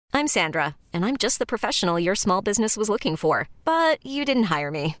I'm Sandra, and I'm just the professional your small business was looking for. But you didn't hire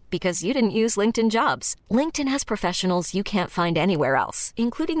me because you didn't use LinkedIn Jobs. LinkedIn has professionals you can't find anywhere else,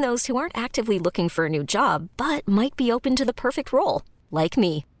 including those who aren't actively looking for a new job, but might be open to the perfect role, like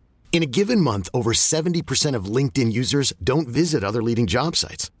me. In a given month, over 70% of LinkedIn users don't visit other leading job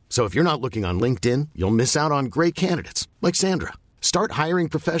sites. So if you're not looking on LinkedIn, you'll miss out on great candidates like Sandra. Start hiring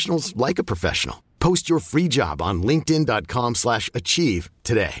professionals like a professional. Post your free job on linkedin.com/achieve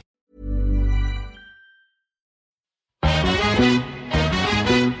today.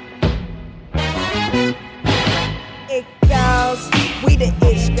 It girls, we the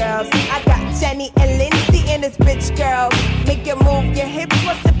ish girls. I got Jenny and Lindsay in this bitch, girl. Make you move your hips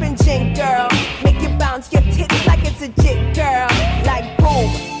while sipping gin, girl. Make you bounce your tits like it's a jig, girl. Like boom,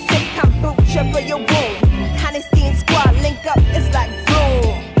 sip kombucha for your womb. Honesty and squad link up, it's like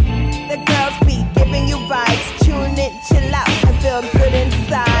boom. The girls be giving you vibes. Tune in, chill out, and feel good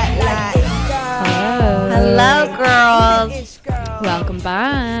inside. Like it girls. Hello, girls. Ish girls. Welcome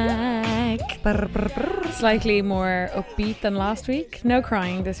back. Slightly more upbeat than last week. No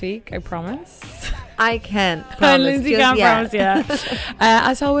crying this week, I promise. I can't promise. Lindsay just can't yet. promise, yeah.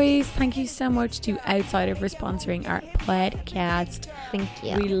 As always, thank you so much to Outsider for sponsoring our podcast. Thank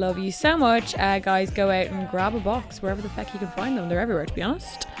you. We love you so much. Guys, go out and grab a box wherever the feck you can find them. They're everywhere, to be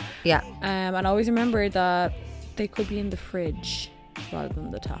honest. Yeah. And always remember that they could be in the fridge rather than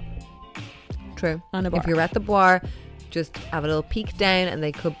the top. True. On a bar. If you're at the bar, just have a little peek down and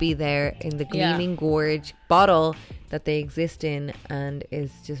they could be there in the gleaming gorge bottle that they exist in and is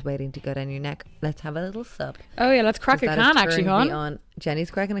just waiting to go down your neck. Let's have a little sup. Oh yeah, let's crack a That is can actually, turned me hon. on.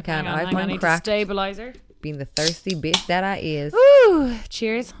 Jenny's cracking a can. I've I mine need cracked. a stabilizer. Being the thirsty bitch that I is. Ooh,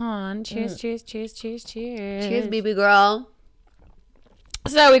 cheers, hon. Cheers, cheers, cheers, cheers, cheers. Cheers, baby girl.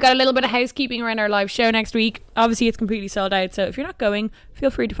 So we got a little bit of housekeeping around our live show next week. Obviously, it's completely sold out, so if you're not going, feel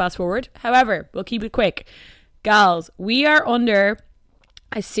free to fast forward. However, we'll keep it quick. Gals, we are under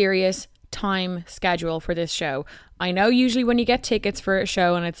a serious time schedule for this show. I know usually when you get tickets for a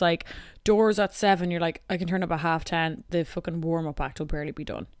show and it's like doors at 7, you're like, I can turn up at 10:30. The fucking warm-up act will barely be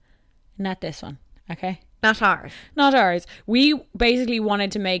done. Not this one, okay? Not ours. Not ours. We basically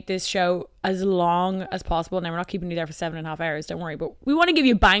wanted to make this show as long as possible. Now, we're not keeping you there for 7.5 hours, don't worry, but we want to give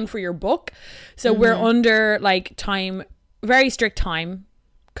you bang for your buck. So we're under like time, very strict time,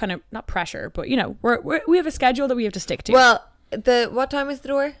 kind of not pressure, but you know, we have a schedule that we have to stick to. Well, what time is the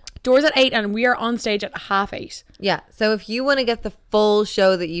door? Doors at 8 and we are on stage at 8:30. Yeah, so if you want to get the full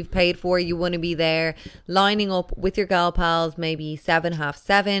show that you've paid for, you want to be there lining up with your gal pals, maybe 7,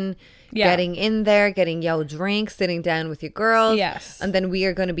 7:30, getting in there, getting yo drinks, sitting down with your girls. Yes. And then we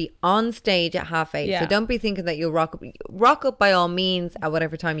are going to be on stage at 8:30. Yeah. So don't be thinking that you'll rock up by all means at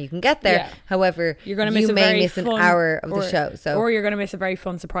whatever time you can get there. Yeah. However, You're going to miss you a may very miss an fun, hour of the show. Or you're going to miss a very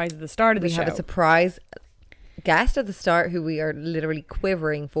fun surprise at the start of the we show. have a surprise guest at the start who we are literally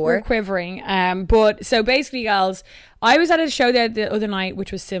quivering for. We're quivering. But so basically, gals, I was at a show there the other night,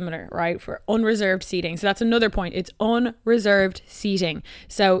 which was similar, right? For unreserved seating. So that's another point. It's unreserved seating.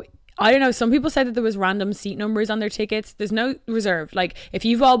 So I don't know. Some people said that there was random seat numbers on their tickets. There's no reserved. Like if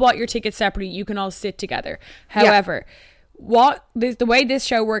you've all bought your tickets separately, you can all sit together. However, the way this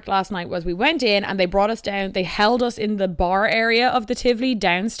show worked last night was we went in and they brought us down. They held us in the bar area of the Tivoli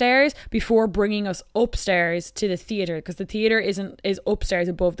downstairs before bringing us upstairs to the theatre, because the theatre is upstairs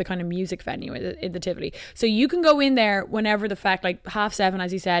above the kind of music venue in the Tivoli. So you can go in there whenever the fact, like 7:30,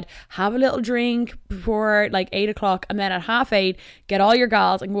 as you said, have a little drink before like 8 o'clock, and then at 8:30 get all your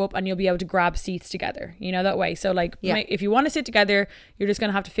gals and go up and you'll be able to grab seats together, you know, that way. So like if you want to sit together, you're just going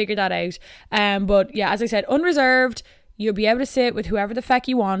to have to figure that out. But yeah, as I said, unreserved. You'll be able to sit with whoever the feck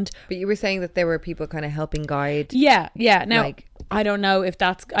you want. But you were saying that there were people kind of helping guide. Yeah. Now, like, I don't know if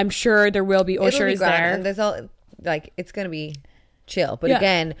that's... I'm sure there will be ushers there. And there's all... Like, it's going to be chill. But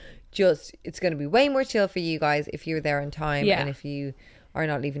again, it's going to be way more chill for you guys if you're there on time. Yeah. And if you are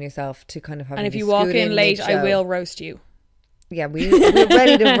not leaving yourself to kind of have... And if you walk in late, I will roast you. Yeah, we're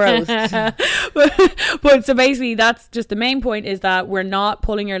ready to roast. But so basically that's just the main point, is that we're not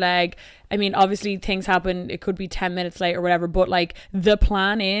pulling your leg. I mean, obviously things happen, it could be 10 minutes late or whatever, but like the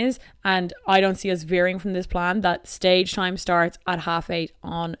plan is, and I don't see us veering from this plan, that stage time starts at 8:30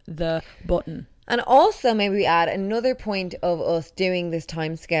 on the button. And also maybe we add another point of us doing this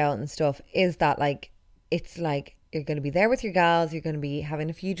time scale and stuff is that like it's like you're going to be there with your gals, you're going to be having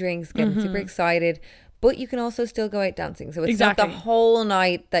a few drinks, getting super excited, but you can also still go out dancing. So it's not the whole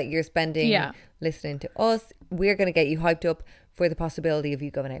night that you're spending listening to us. We're going to get you hyped up for the possibility of you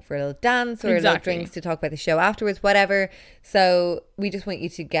going out for a little dance or a little drinks to talk about the show afterwards, whatever. So we just want you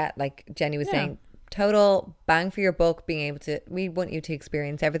to get, like Jenny was saying, total bang for your buck being able to, we want you to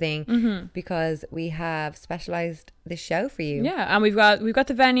experience everything because we have specialized this show for you. Yeah, and we've got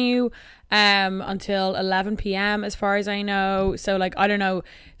the venue until 11 p.m. as far as I know. So like, I don't know,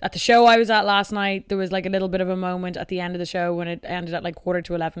 at the show I was at last night, there was like a little bit of a moment at the end of the show when it ended at like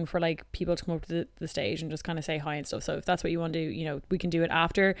 11:15 for like people to come up to the stage and just kind of say hi and stuff. So if that's what you want to do, you know, we can do it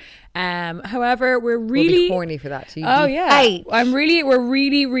after. However, we're really we'll be horny for that too. Oh yeah, we're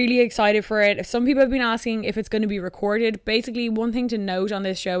really excited for it. Some people have been asking if it's going to be recorded. Basically, one thing to note on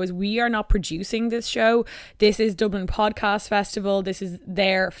this show is we are not producing this show. This is Dublin Podcast Festival. This is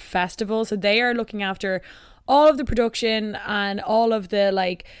their festival, so they are looking after all of the production and all of the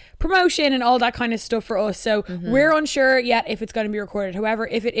like promotion and all that kind of stuff for us. So we're unsure yet if it's going to be recorded. However,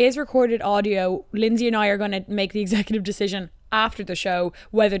 if it is recorded audio, Lindsay and I are going to make the executive decision after the show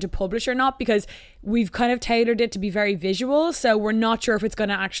whether to publish or not, because we've kind of tailored it to be very visual, so we're not sure if it's going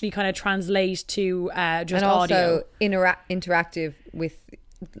to actually kind of translate to just and audio. Also interactive with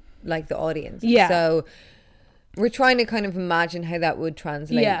like the audience. Yeah. So we're trying to kind of imagine how that would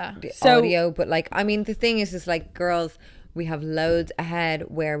translate the So- audio. But like, I mean, the thing is like, girls, we have loads ahead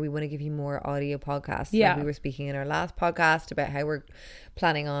where we want to give you more audio podcasts. Yeah. Like we were speaking in our last podcast about how we're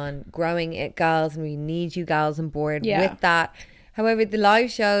planning on growing it, gals, and we need you gals on board with that. However, the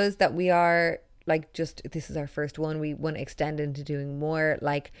live shows that we are like, just this is our first one, we want to extend into doing more.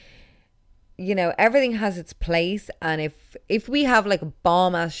 Like, you know, everything has its place, and if we have like a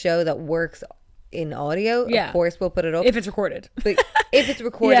bomb ass show that works in audio, of course we'll put it up if it's recorded. but if it's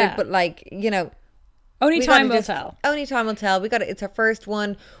recorded, Yeah. but like, you know, Only we time gotta will tell. Only time will tell. It's our first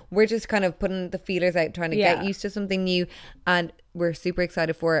one. We're just kind of putting the feelers out, trying to get used to something new, and we're super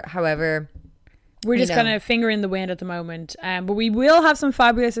excited for it. However, we're just kind of finger in the wind at the moment, but we will have some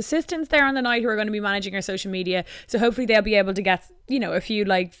fabulous assistants there on the night who are going to be managing our social media, so hopefully they'll be able to get, you know, a few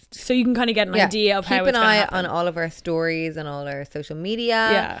like, so you can kind of get an idea of how it's keep an eye happen. on all of our stories and all our social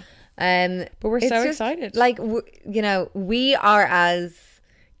media. But we're it's so just, excited. like, you know, we are as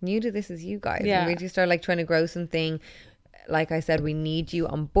new to this as you guys. Yeah. And we just are like trying to grow something. Like I said, we need you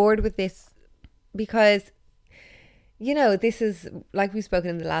on board with this because, you know, this is, like we've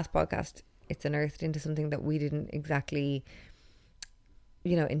spoken in the last podcast, it's unearthed into something that we didn't exactly,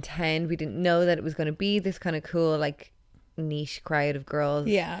 you know, intend. We didn't know that it was going to be this kind of cool, like, niche crowd of girls.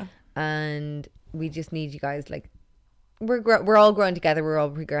 Yeah. And we just need you guys, like, we're all growing together, we're all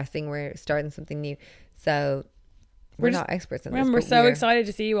progressing, we're starting something new. So we're not experts in this. We're but so excited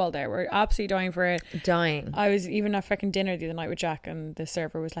to see you all there. We're absolutely dying for it. I was even at fucking dinner the other night with Jack, and the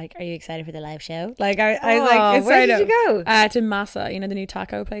server was like, "Are you excited for the live show?" Like I was like, where did you go? To Massa, you know, the new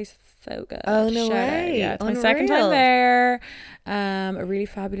taco place. So good. Oh, no Shout out. way. Yeah, it's my Unreal. second time there. A really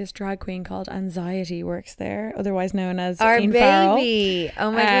fabulous drag queen called Anxiety works there, otherwise known as Our Ian Farrell. baby. Oh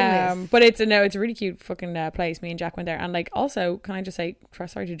my goodness. But it's a really cute fucking place. Me and Jack went there, and like, also, can I just say,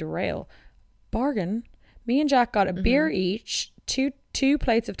 sorry to derail, bargain. Me and Jack got a beer each, two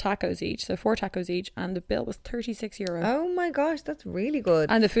plates of tacos each, so 4 tacos each, and the bill was €36. Oh my gosh, that's really good.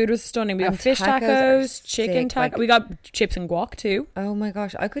 And the food was stunning. We And got fish tacos are tacos, chicken sick, like- tacos. We got chips and guac too. Oh my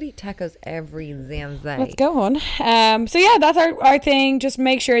gosh, I could eat tacos every damn day. Let's go on. So yeah, that's our thing. Just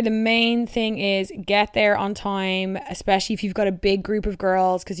make sure the main thing is get there on time, especially if you've got a big group of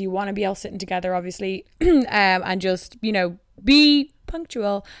girls, because you want to be all sitting together, obviously, and just, you know, be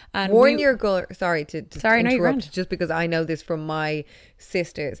punctual and Warn your girl. Sorry to Sorry, no, you're grand. interrupt. Just because I know this from my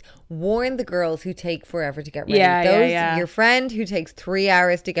sisters. Warn the girls who take forever to get ready. Yeah. Your friend who takes 3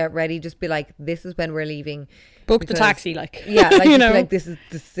 hours to get ready. Just be like, this is when we're leaving. book Because- the taxi, like Yeah, like, you just be know, like, this is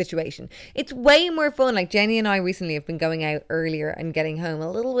the situation. It's way more fun. Like Jenny and I recently have been going out earlier and getting home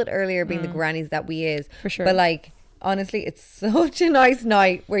a little bit earlier, being the grannies that we is. For sure. But like, honestly, it's such a nice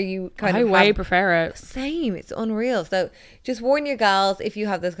night where you kind I of way have, prefer it. same. It's unreal. So just warn your gals if you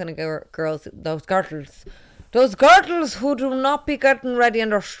have those kind of girls, those girdles who do not be getting ready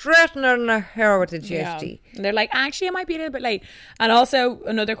and they're straightening their hair with a GST. And they're like, actually, I might be a little bit late. And also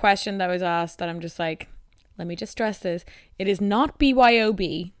another question that was asked that I'm just like, let me just stress this: it is not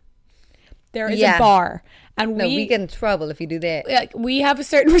BYOB. There is a bar, and No, we get in trouble if you do that. like, we have a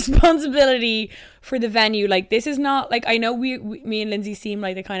certain responsibility for the venue. Like, this is not like, I know me and Lindsay seem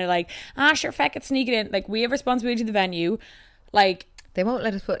like they kind of like, sure, feck it, sneak it in. Like, we have responsibility to the venue. Like, They won't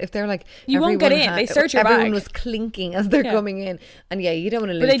let us put, if they're like, You won't get everyone in. They search your everyone bag. was clinking as they're coming in, and yeah, you don't want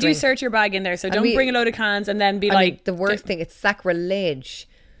to lose. but they do drinks. search your bag in there, so don't we- bring a load of cans and then be I like mean, the worst thing, it's sacrilege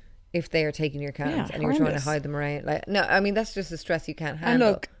if they are taking your cans Yeah, and you're trying to horrendous. hide them around. Like, no, I mean, that's just a stress you can't And handle.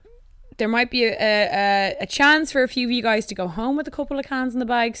 look, there might be a chance for a few of you guys to go home with a couple of cans in the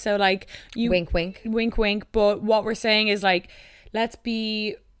bag. So like, you Wink, wink. wink, wink. But what we're saying is like, let's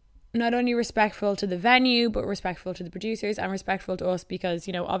be not only respectful to the venue, but respectful to the producers and respectful to us, because,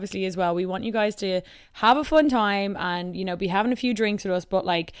 you know, obviously as well, we want you guys to have a fun time and, you know, be having a few drinks with us, but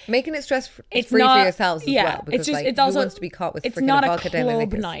like making it stress free it's for not, yourselves as well. Because it's just, like, it's also, who wants to be caught with it's freaking not a vodka down their club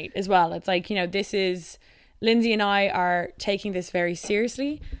knickers? night as well. It's like, you know, this is, Lindsay and I are taking this very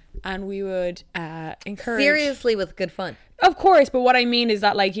seriously, and we would encourage. Seriously, with good fun. Of course, but what I mean is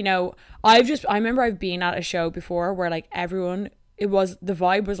that, like, you know, I remember I've been at a show before where like everyone, the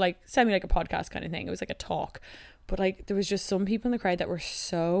vibe was like semi like a podcast kind of thing. It was like a talk, but like there was just some people in the crowd that were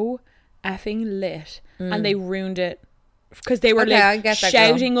so effing lit and they ruined it because they were like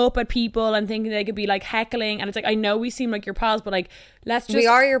shouting up at people and thinking they could be like heckling, and it's like, I know we seem like your pals, but like, let's just, we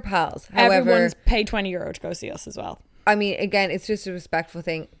are your pals. However, everyone's paid €20 to go see us as well. I mean, again, it's just a respectful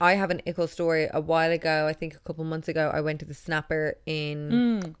thing. I have an ickle story. A while ago, I think a couple months ago, I went to the Snapper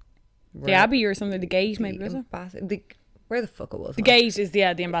in the Abbey or something, the Gate maybe, was it? Where the fuck it was? The Gate is the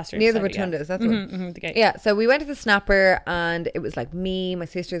Ambassador near the Society, Rotundas. yeah. That's one. The Gate. Yeah. So we went to the Snapper, and it was like me, my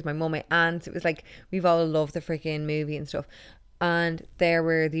sisters, my mum, my aunts. It was like we've all loved the freaking movie and stuff. And there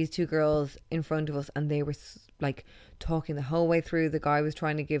were these two girls in front of us, and they were like talking the whole way through. The guy was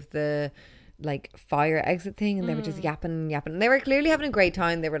trying to give the like fire exit thing, and they were just yapping and yapping. And they were clearly having a great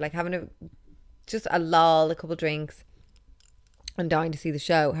time. They were like having just a lull, a couple drinks, and dying to see the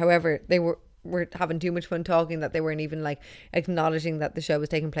show. However, they were having too much fun talking that they weren't even like acknowledging that the show was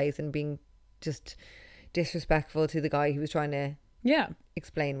taking place, and being just disrespectful to the guy who was trying to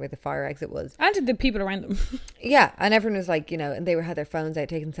explain where the fire exit was, and to the people around them. Yeah, and everyone was like, you know, and they had their phones out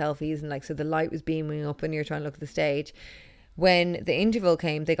taking selfies, and like, so the light was beaming up when you're trying to look at the stage. When the interval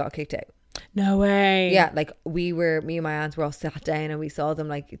came, they got kicked out. No way. Yeah, like me and my aunts were all sat down, and we saw them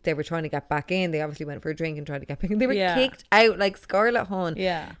like they were trying to get back in. They obviously went for a drink and tried to get back in. They were kicked out like Scarlett Hun.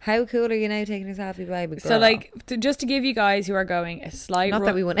 Yeah. How cool are you now taking a selfie, baby girl? So like, just to give you guys who are going a slight... Not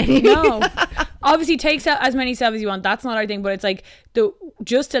that we want any. No. Obviously take as many selfies as you want. That's not our thing, but it's like,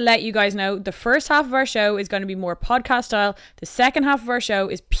 just to let you guys know, the first half of our show is going to be more podcast style. The second half of our show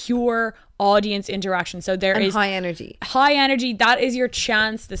is pure audience interaction. So there is high energy. That is your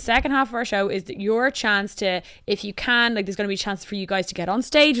chance. The second half of our show is your chance to, if you can, like, there's going to be a chance for you guys to get on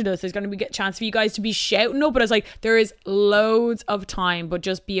stage with us. There's going to be a chance for you guys to be shouting up. But it's like, there is loads of time, but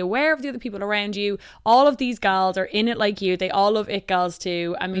just be aware of the other people around you. All of these gals are in it like you. They all love it gals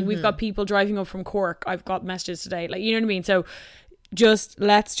too. I mean, we've got people driving up from Cork. I've got messages today. Like, you know what I mean? So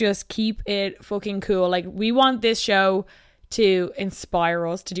let's just keep it fucking cool. Like, we want this show to inspire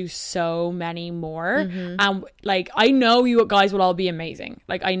us to do so many more. And like, I know you guys will all be amazing.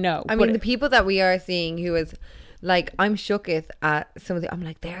 Like, I know. I mean, the people that we are seeing who is like, I'm shooketh at some of the, I'm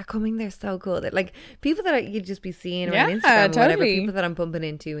like, they're coming, they're so cool. They're like people that you'd just be seeing around Instagram or whatever, people that I'm bumping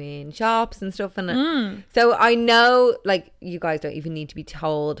into in shops and stuff. And so I know, like, you guys don't even need to be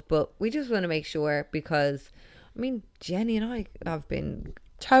told, but we just want to make sure, because I mean, Jenny and I have been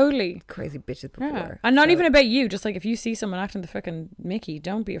totally crazy bitches before. Yeah. And not even about you, just like, if you see someone acting the fucking Mickey,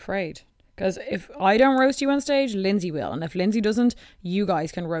 don't be afraid, because if I don't roast you on stage, Lindsay will, and if Lindsay doesn't, you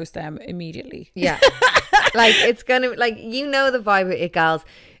guys can roast them immediately. Yeah. Like, it's gonna, like, you know, the vibe with it, gals.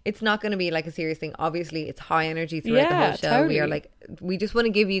 It's not going to be like a serious thing. Obviously, it's high energy throughout the whole show. Totally. We are like, we just want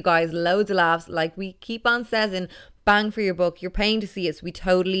to give you guys loads of laughs. Like we keep on saying, bang for your buck. You're paying to see it, so we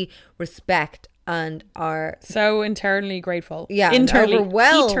totally respect and are so internally grateful. Yeah, internally,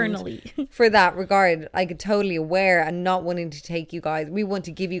 overwhelmed eternally for that regard. Like, totally aware and not wanting to take you guys. We want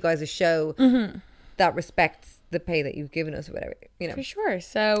to give you guys a show that respects the pay that you've given us or whatever, you know. For sure.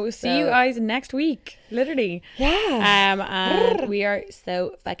 So see you guys next week, literally. Yeah. And we are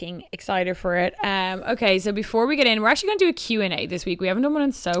so fucking excited for it. Okay, so before we get in, we're actually going to do a Q&A this week. We haven't done one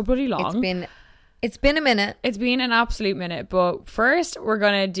in so bloody long. It's been a minute. It's been an absolute minute. But first, we're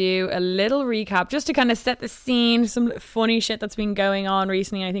going to do a little recap just to kind of set the scene. Some funny shit that's been going on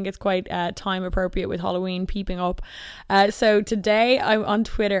recently. I think it's quite time appropriate with Halloween peeping up. So today, I'm on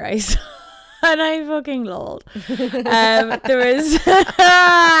Twitter. I saw... And I fucking lolled. There was...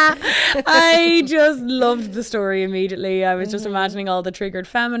 I just loved the story immediately. I was just imagining all the triggered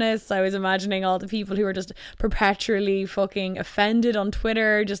feminists. I was imagining all the people who were just perpetually fucking offended on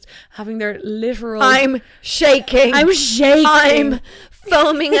Twitter, just having their literal... I'm shaking. I'm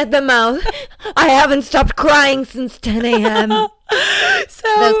foaming at the mouth. I haven't stopped crying since 10 a.m. So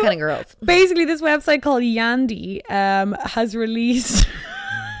those kind of girls. Basically, this website called Yandy has released...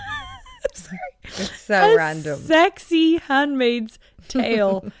 It's so random. Sexy Handmaid's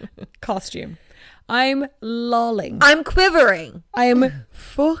Tale costume. I'm lolling. I'm quivering. I'm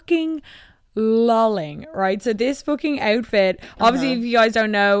fucking lolling, right? So this fucking outfit, obviously, if you guys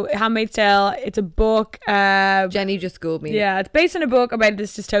don't know, Handmaid's Tale, it's a book. Jenny just schooled me. Yeah, it's based on a book about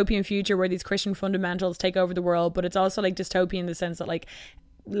this dystopian future where these Christian fundamentals take over the world, but it's also like dystopian in the sense that like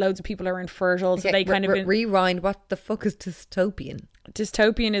loads of people are infertile, so they kind of rewind. What the fuck is dystopian?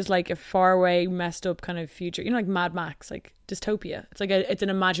 Dystopian is like a faraway, messed up kind of future. You know, like Mad Max, like dystopia. It's like it's an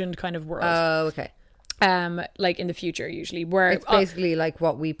imagined kind of world. Oh, okay. Like in the future, usually, where It's basically like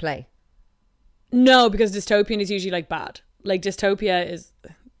what we play. No, because dystopian is usually like bad. Like dystopia is.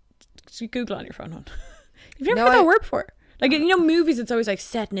 Google on your phone, hon. You've never heard that word before. Like, you know, movies, it's always like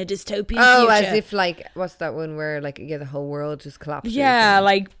set in a dystopian future. Oh, as if like, what's that one where like, yeah, the whole world just collapses. Yeah,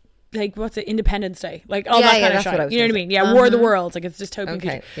 like what's it, Independence Day, like all that kind of shit. You know what I mean? Yeah, War of the Worlds, like it's dystopian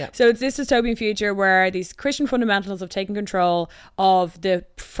future. Yeah. So it's this dystopian future where these Christian fundamentals have taken control of the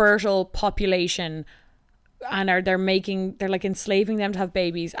fertile population, and they're like enslaving them to have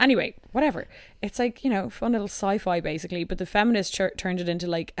babies. Anyway, whatever. It's like, you know, fun little sci-fi basically, but the feminists turned it into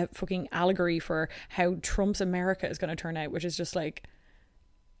like a fucking allegory for how Trump's America is going to turn out, which is just like,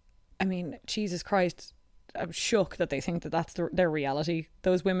 I mean, Jesus Christ, I'm shook that they think that that's their reality.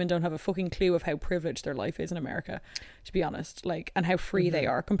 Those women don't have a fucking clue of how privileged their life is in America, to be honest, like, and how free they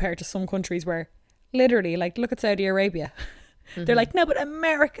are compared to some countries where literally, like, look at Saudi Arabia. They're like, no, but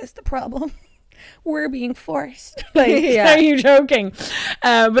America's the problem. We're being forced. Like, are you joking?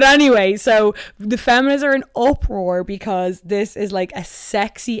 But anyway, so the feminists are in uproar because this is like a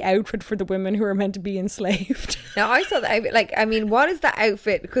sexy outfit for the women who are meant to be enslaved. Now, I saw the outfit. Like, I mean, what is the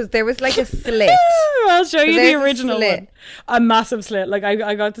outfit? Because there was like a slit. I'll show you the original one. A massive slit. Like,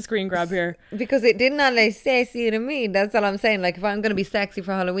 I got the screen grab here. Because it did not like sexy to me. That's all I'm saying. Like, if I'm going to be sexy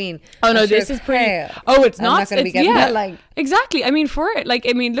for Halloween. Oh, no, this is pretty. Oh, it's not. I'm not going to be getting that, like. Exactly. I mean, for it. Like,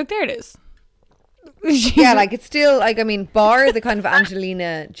 I mean, look, there it is. Yeah, like it's still like, I mean, bar the kind of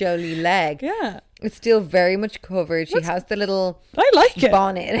Angelina Jolie leg. Yeah, it's still very much covered. She has the little I like it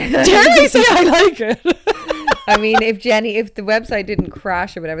bonnet. Jerry say I like it. I mean, if the website didn't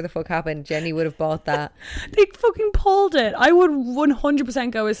crash or whatever the fuck happened, Jenny would have bought that. They fucking pulled it. I would 100%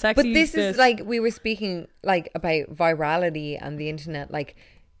 go as sexy. But this is like, we were speaking like about virality and the internet, like.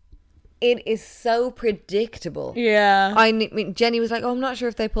 It is so predictable. Yeah. I mean, Jenny was like, oh, I'm not sure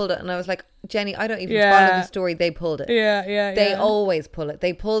if they pulled it. And I was like, Jenny, I don't even follow the story. They pulled it. Yeah. They always pull it.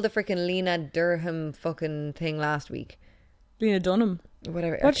 They pulled the freaking Lena Durham fucking thing last week. Lena Dunham.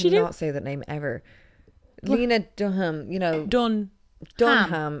 Whatever. What'd she do? I cannot say that name ever. Lena Dunham, you know.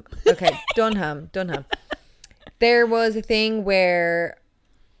 Dunham. Okay, Dunham. There was a thing where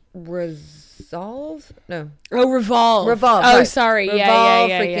Revolve. Oh, Revolve. Oh, right. Sorry. Revolve,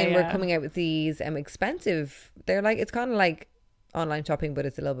 Yeah. freaking, we're coming out with these expensive. They're like, it's kind of like online shopping, but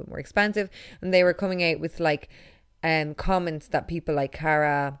it's a little bit more expensive. And they were coming out with like comments that people like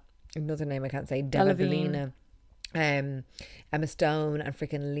Cara, another name I can't say, Delevingne, Emma Stone, and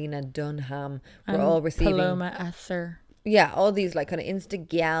freaking Lena Dunham were all receiving. Paloma Esser. Yeah, all these like kind of Insta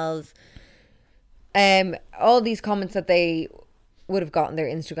gals. All these comments that they would have gotten their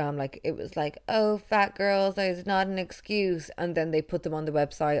Instagram, like it was like, oh, fat girls, that is not an excuse, and then they put them on the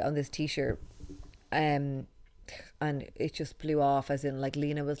website on this t-shirt, and it just blew off, as in like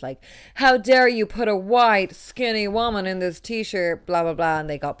Lena was like, how dare you put a white skinny woman in this t-shirt, blah blah blah, and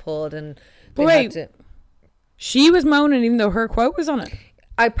they got pulled. And she was moaning even though her quote was on it.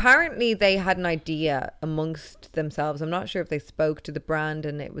 Apparently they had an idea amongst themselves. I'm not sure if they spoke to the brand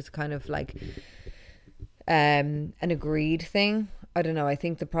and it was kind of like an agreed thing. I don't know. I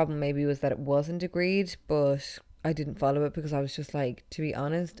think the problem maybe was that it wasn't agreed, but I didn't follow it because I was just like, to be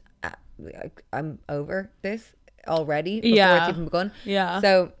honest, I'm over this already before it's even begun. Yeah.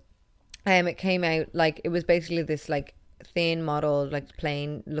 So it came out like, it was basically this like thin model, like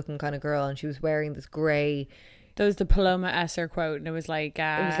plain looking kind of girl, and she was wearing this grey. That was the Paloma Esser quote, and it was like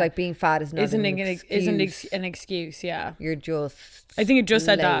being fat is not isn't an excuse. Yeah, you're just. I think it just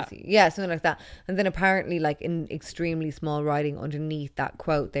lazy. said that. Yeah, something like that. And then apparently, like in extremely small writing underneath that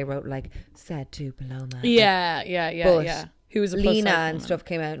quote, they wrote like "said to Paloma." Yeah. Who was a Lena and stuff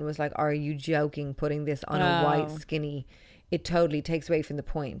came out and was like, "Are you joking? Putting this on a white skinny, it totally takes away from the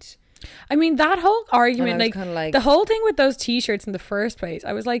point." I mean, that whole argument, like the whole thing with those t-shirts in the first place,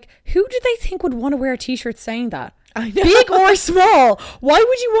 I was like, who do they think would want to wear a t-shirt saying that? Big or small? Why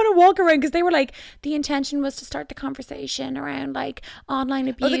would you want to walk around? Because they were like, the intention was to start the conversation around like online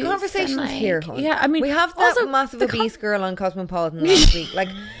abuse. Oh, the conversation's like, here, hon. Yeah, I mean, we have that also, massive obese girl on Cosmopolitan last week. Like,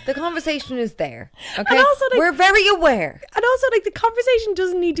 the conversation is there. Okay, and also, like, we're very aware. And also, like, the conversation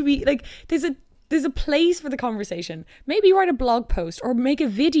doesn't need to be like there's a place for the conversation. Maybe write a blog post or make a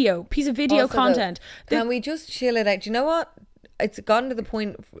piece of video content. Can we just chill it out? Do you know what? It's gotten to the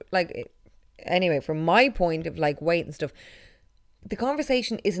point, like, anyway, from my point of like weight and stuff, the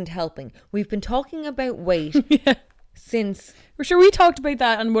conversation isn't helping. We've been talking about weight since... For sure, we talked about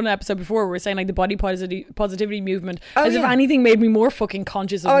that on one episode before. We were saying like the body positivity movement, as if anything made me more fucking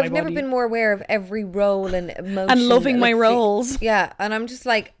conscious of my body. I've never been more aware of every role and emotion. And loving my roles. Yeah, and I'm just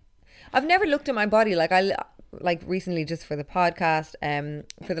like, I've never looked at my body. Like recently, just for the podcast,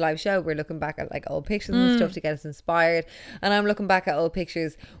 for the live show, we're looking back at like old pictures and stuff to get us inspired. And I'm looking back at old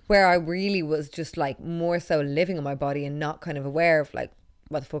pictures where I really was just like more so living in my body and not kind of aware of like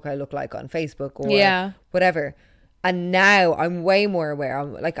what the fuck I look like on Facebook or whatever. And now I'm way more aware.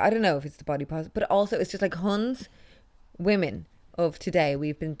 I'm like, I don't know if it's the body positive, but also it's just like women of today,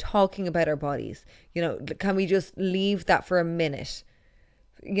 we've been talking about our bodies. You know, can we just leave that for a minute?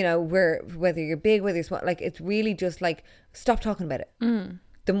 You know, whether you're big, whether you're small, like it's really just like, stop talking about it.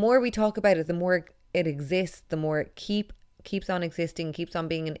 The more we talk about it, the more it exists, the more it keeps on existing, keeps on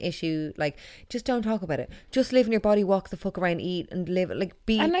being an issue. Like, just don't talk about it. Just live in your body, walk the fuck around, eat and live, like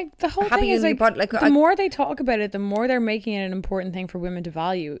be and like the whole happy thing is in like, your body. Like, the more they talk about it, the more they're making it an important thing for women to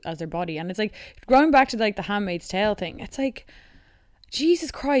value as their body. And it's like, going back to like the Handmaid's Tale thing, it's like,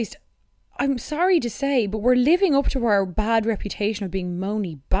 Jesus Christ, I'm sorry to say, but we're living up to our bad reputation of being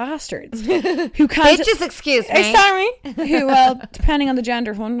moany bastards who can't... Bitches, excuse me. Sorry. Who, well, depending on the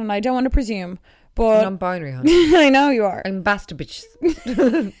gender, hun, and I don't want to presume, but... Non-binary, hun. I know you are. I'm bastard bitch.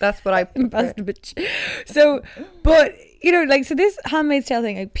 That's what I... Bastard bitch. So, but... You know, like, so this Handmaid's Tale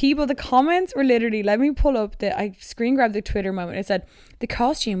thing, like, people, the comments were literally, let me pull up I screen grabbed the Twitter moment. It said, the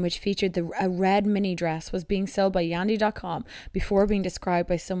costume, which featured a red mini dress, was being sold by Yandy.com before being described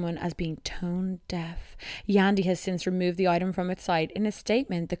by someone as being tone deaf. Yandy has since removed the item from its site. In a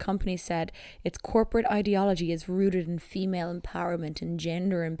statement, the company said its corporate ideology is rooted in female empowerment and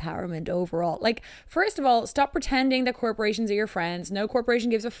gender empowerment overall. Like, first of all, stop pretending that corporations are your friends. No corporation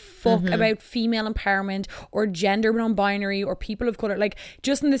gives a fuck about female empowerment or gender non-binary or people of color. Like,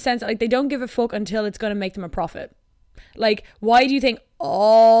 just in the sense that, like, they don't give a fuck until it's going to make them a profit. Like, why do you think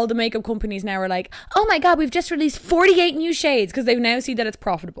all the makeup companies now are like, oh my god, we've just released 48 new shades, because they've now seen that it's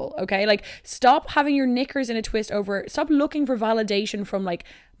profitable? Okay, like, stop having your knickers in a twist over, stop looking for validation from like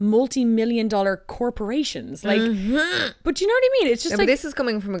multi-million-dollar corporations. Like, but you know what I mean? It's just like, but this is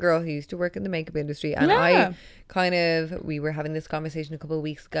coming from a girl who used to work in the makeup industry, and we were having this conversation a couple of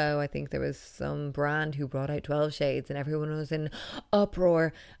weeks ago. I think there was some brand who brought out 12 shades and everyone was in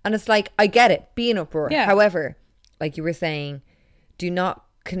uproar, and it's like, I get it, be in uproar. However, like you were saying, do not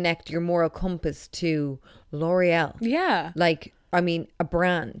connect your moral compass to L'Oreal. Like, I mean, a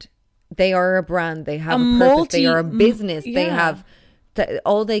brand. They are a brand. They have a purpose. They are a business. They have...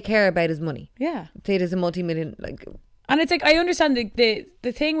 all they care about is money. It is a multi-million... like... And it's like, I understand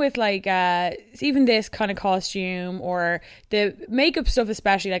the thing with like even this kind of costume or the makeup stuff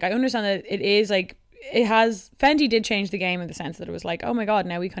especially. Like, I understand that it is like... Fenty did change the game in the sense that it was like, oh my god,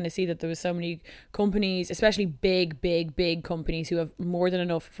 now we kind of see that there was so many companies, especially big companies, who have more than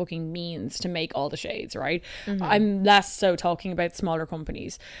enough fucking means to make all the shades, right? I'm less so talking about smaller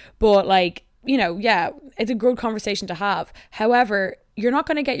companies, but like, you know, yeah, it's a good conversation to have. However, you're not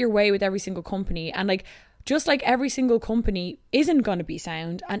going to get your way with every single company, and like, just like every single company isn't going to be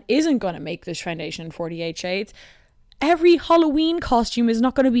sound and isn't going to make this foundation in 48 shades, every Halloween costume is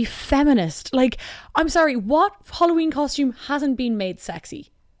not going to be feminist. Like, I'm sorry, what Halloween costume hasn't been made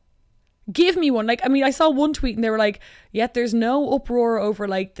sexy? Give me one. Like, I mean, I saw one tweet and they were like, yet there's no uproar over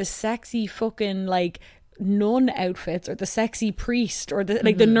like the sexy fucking like nun outfits or the sexy priest or the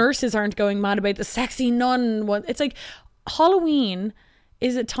like the nurses aren't going mad about the sexy nun one. It's like, Halloween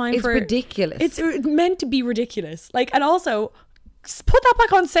is a time for... It's ridiculous. It's meant to be ridiculous. Like, and also... put that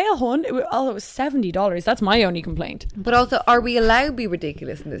back on sale, hun. It was $70. That's my only complaint. But also, are we allowed to be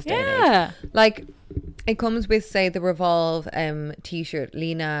ridiculous in this day and age? Like, it comes with, say, the Revolve t-shirt.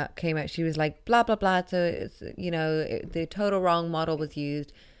 Lena came out, she was like, blah blah blah, so it's, you know, the total wrong model was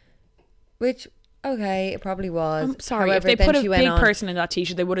used, which, okay, it probably was. I'm sorry. However, if they put a big person in that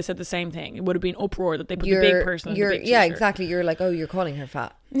t-shirt, they would have said the same thing. It would have been uproar that they put the big person in the big t-shirt. Yeah, exactly. You're like, oh, you're calling her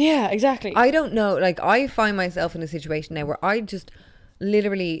fat. Yeah, exactly. I don't know. Like, I find myself in a situation now where I just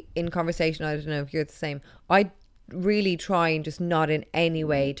literally, in conversation, I don't know if you're the same, I really try and just not in any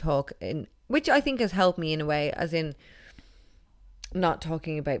way talk, which I think has helped me in a way, as in not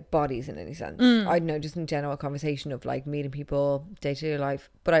talking about bodies in any sense. I don't know, just in general conversation of like meeting people, day-to-day life.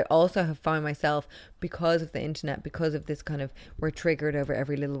 But I also have found myself, because of the internet, because of this kind of, we're triggered over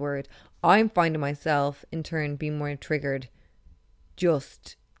every little word, I'm finding myself in turn being more triggered,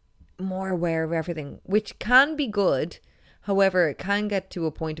 just more aware of everything, which can be good. However, it can get to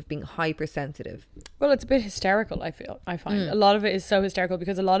a point of being hypersensitive. Well, it's a bit hysterical, I find. A lot of it is so hysterical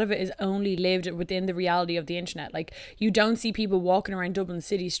because a lot of it is only lived within the reality of the internet. Like, you don't see people walking around Dublin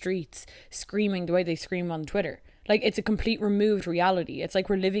city streets screaming the way they scream on Twitter. Like, it's a complete removed reality. It's like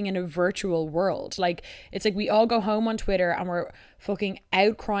we're living in a virtual world. Like, it's like we all go home on Twitter and we're fucking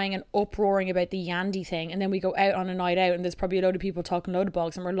outcrying and uproaring about the Yandy thing. And then we go out on a night out and there's probably a load of people talking load of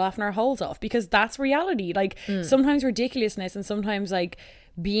bollocks and we're laughing our holes off because that's reality. Like, sometimes ridiculousness and sometimes, like,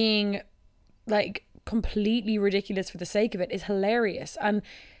 being, like, completely ridiculous for the sake of it is hilarious. And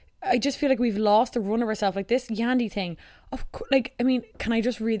I just feel like we've lost the run of ourselves. Like, this Yandy thing, like, I mean, can I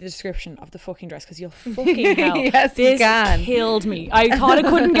just read the description of the fucking dress? Because you'll fucking hell. Yes, this you can. killed me. I thought it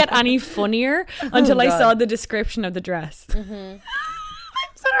couldn't get any funnier until I saw the description of the dress. I'm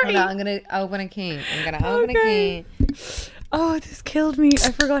sorry. I'm going to open a key. Oh, this killed me.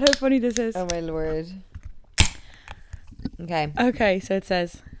 I forgot how funny this is. Oh, my Lord. Okay. Okay, so it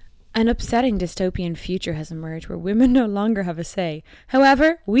says, an upsetting dystopian future has emerged where women no longer have a say.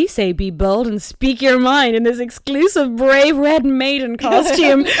 However, we say be bold and speak your mind in this exclusive brave red maiden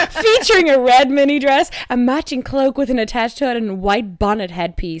costume featuring a red mini dress, a matching cloak with an attached hood and white bonnet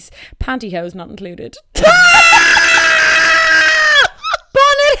headpiece. Pantyhose not included. Bonnet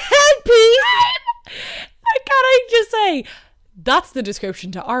headpiece! Can I just say, that's the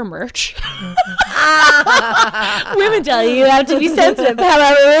description to our merch. Women tell you have to be sensitive,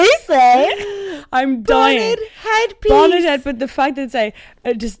 however we say. I'm dying. Bonnet headpiece. Bonnet head, but the fact that it's a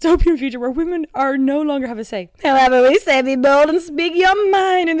dystopian future where women are no longer have a say. However we say, be bold and speak your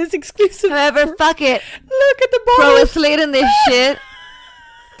mind in this exclusive. However, fuck it. Look at the bonnet. Throw a slit in this shit.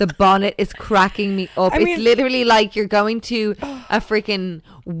 The bonnet is cracking me up. It's literally like you're going to a freaking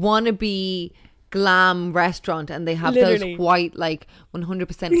wannabe glam restaurant and they have those white, like,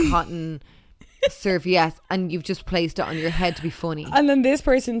 100% cotton serviettes and you've just placed it on your head to be funny. And then this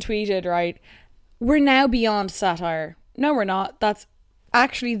person tweeted, right, we're now beyond satire. No, we're not. That's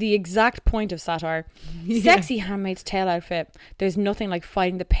actually the exact point of satire. Sexy Handmaid's Tale outfit. There's nothing like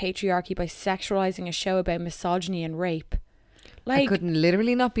fighting the patriarchy by sexualizing a show about misogyny and rape. Like, I couldn't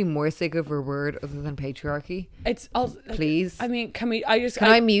literally not be more sick of a word other than patriarchy. It's also, please. I mean, can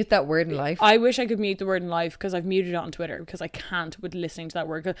I mute that word in life? I wish I could mute the word in life because I've muted it on Twitter because I can't with listening to that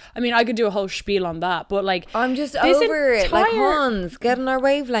word. 'Cause, I mean, I could do a whole spiel on that, but like, I'm just over it. Like, Hans, get on our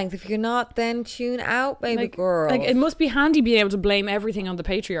wavelength. If you're not, then tune out, baby girl. Like, it must be handy being able to blame everything on the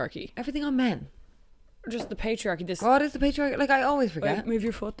patriarchy. Everything on men. Just the patriarchy. What is the patriarchy? Like, I always forget. Wait, move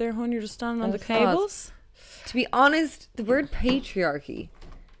your foot there, hon. You're just standing on the cables. To be honest, the word patriarchy,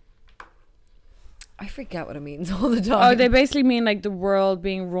 I forget what it means all the time. Oh, they basically mean like the world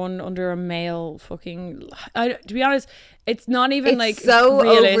being run under a male fucking. To be honest, it's not even like so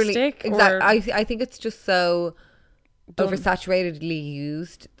realistic. Exactly. I think it's just so oversaturatedly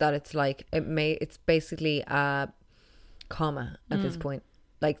used that it's like it's basically a comma at this point.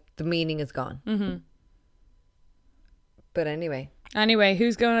 Like, the meaning is gone. Mm-hmm. But Anyway,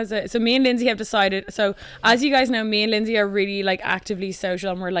 who's going as a... So me and Lindsay have decided... So as you guys know, me and Lindsay are really like actively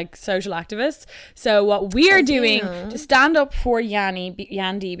social and we're like social activists. So what we are doing to stand up for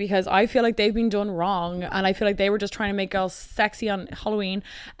Yandy, because I feel like they've been done wrong and I feel like they were just trying to make girls sexy on Halloween.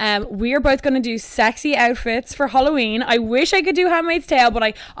 We are both going to do sexy outfits for Halloween. I wish I could do Handmaid's Tale,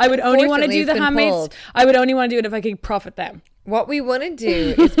 but I would only want to do the Handmaid's... I would only want to do it if I could profit them. What we want to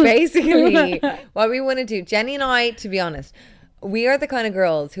do is basically... Jenny and I, to be honest... We are the kind of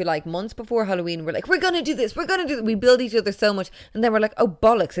girls who, like, months before Halloween, we're like, we're going to do this. We build each other so much. And then we're like, oh,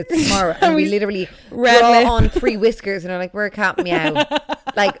 bollocks, it's tomorrow. And we literally draw on 3 whiskers and are like, we're a cat, meow.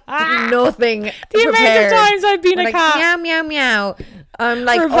 Like, nothing the prepared. Amount of times I've been a cat. Meow, meow, meow. I'm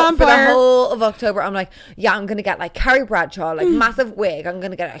like, for the whole of October, I'm like, yeah, I'm going to get, like, Carrie Bradshaw, like, massive wig. I'm going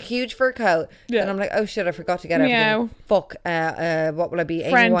to get a huge fur coat. Yeah. And I'm like, oh, shit, I forgot to get everything. Fuck. What will I be?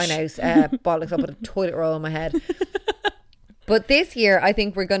 Amy Winehouse. Bollocks, I'll put a toilet roll on my head. But this year, I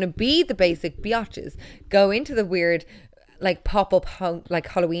think we're going to be the basic biatches. Go into the weird, like, pop-up, like,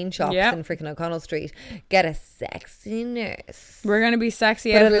 Halloween shops in freaking O'Connell Street. Get a sexy nurse. We're going to be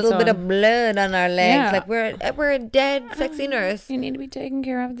sexy. Put a little bit of blood on our legs. Yeah. Like, we're a dead sexy nurse. You need to be taken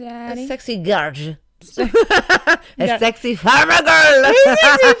care of, Daddy. A sexy guard. A sexy farmer girl. A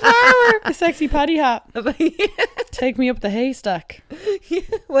sexy farmer. A sexy paddy hat. Take me up the haystack.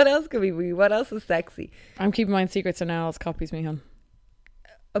 What else could we be? What else is sexy? I'm keeping mine secret so now else copies me, hon.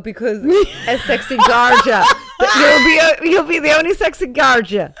 Because a sexy garja. You'll be the only sexy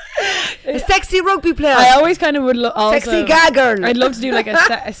garja. A sexy rugby player. I always kind of would sexy gagger. I'd love to do like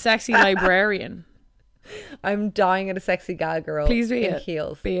a sexy librarian. I'm dying at a sexy gag girl. Please be in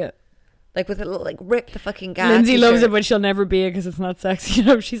heels. Be it. like with a little like rip the fucking gas. Lindsay loves t-shirt. it, but she'll never be it because it's not sexy. You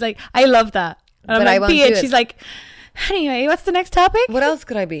know, she's like, I love that. And But I'm I like, won't be do it. it. She's like, anyway, what's the next topic? What else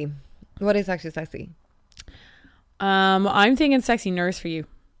could I be? What is actually sexy? I'm thinking sexy nurse for you.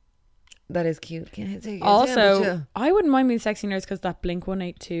 That is cute. Can I take it? Also, I wouldn't mind being sexy nurse because that Blink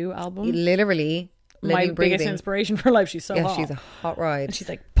 182 album, literally my living, biggest breathing. inspiration for life. She's so Yeah, hot. she's a hot ride. And she's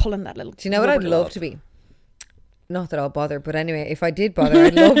like pulling that little. Do you know what I'd rubber love glove. to be? Not that I'll bother, but anyway, if I did bother,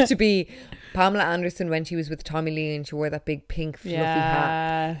 I'd love to be Pamela Anderson when she was with Tommy Lee and she wore that big pink fluffy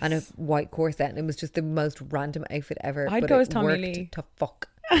hat and a Yes. white corset, and it was just the most random outfit ever. I'd but go it as Tommy worked Lee. to fuck.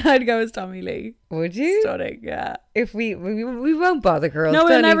 I'd go as Tommy Lee. Would you? Stunning, yeah. If we won't bother, girls. No,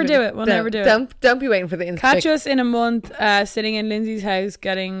 we'll Don't never even- do it. We'll never do it. Don't be waiting for the Catch Insta us in a month sitting in Lindsay's house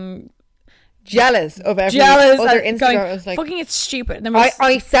getting jealous of every jealous other and Instagram. going, I was like, fucking it's stupid. And then we're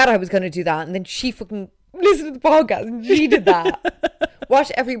I said I was going to do that, and then she fucking listened to the podcast and she did that.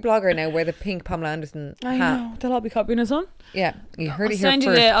 Watch every blogger now wear the pink Pamela Anderson I hat. know, they'll all be copying us on. Yeah, you heard I'll it here send you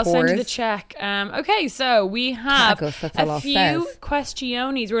first. I'll send you the whores. check. Okay, so we have Tag us, that's all a I'll few says.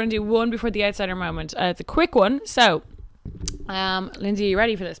 questiones. We're going to do one before the outsider moment. It's a quick one. So, Lindsay, are you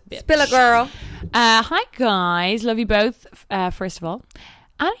ready for this? Bitch? Spill it, girl. Hi guys, love you both. First of all,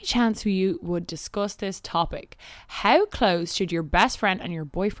 any chance you would discuss this topic? How close should your best friend and your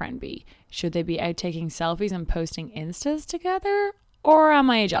boyfriend be? Should they be out taking selfies and posting instas together, or am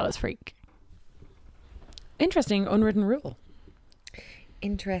I a jealous freak? Interesting unwritten rule.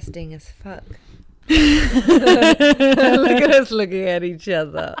 Interesting as fuck. Look at us looking at each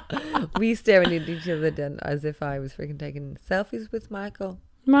other. We staring at each other then as if I was freaking taking selfies with Michael.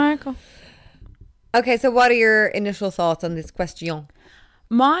 Michael. Okay, so what are your initial thoughts on this question?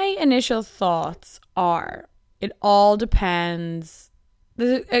 My initial thoughts are it all depends.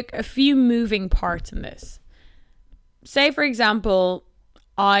 There's a few moving parts in this. Say, for example,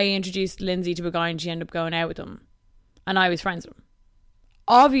 I introduced Lindsay to a guy and she ended up going out with him and I was friends with him.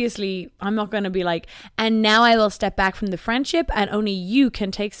 Obviously, I'm not going to be like, and now I will step back from the friendship and only you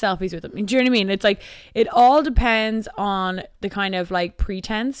can take selfies with him. Do you know what I mean? It's like, it all depends on the kind of like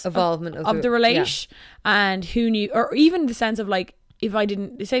pretense Involvement of the relation and who knew, or even the sense of like, if I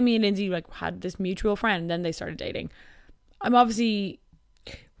didn't, say me and Lindsay like had this mutual friend, then they started dating. I'm obviously...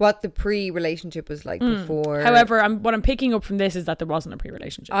 What the pre-relationship was like before. However, what I'm picking up from this is that there wasn't a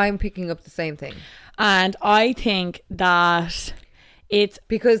pre-relationship. I'm picking up the same thing. And I think that it's...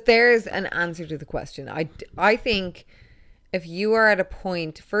 Because there's an answer to the question. I think if you are at a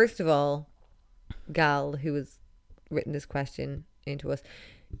point, first of all, gal who has written this question into us,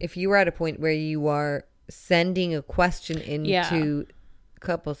 if you are at a point where you are sending a question into a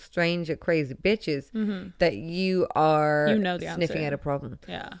couple strange crazy bitches, that you are the sniffing answer. at a problem.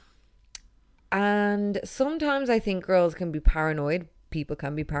 Yeah. And sometimes I think girls can be paranoid. People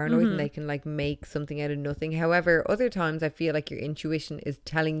can be paranoid and they can like make something out of nothing. However, other times I feel like your intuition is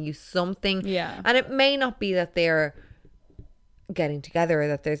telling you something. Yeah. And it may not be that they're getting together or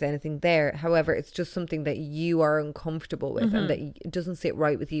that there's anything there. However, it's just something that you are uncomfortable with and that it doesn't sit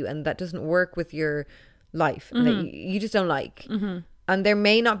right with you and that doesn't work with your life and that you just don't like. And there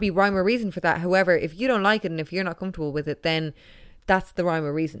may not be rhyme or reason for that. However, if you don't like it and if you're not comfortable with it, then that's the rhyme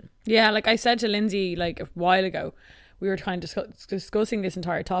or reason. Yeah, like I said to Lindsay like a while ago, we were kind of discussing this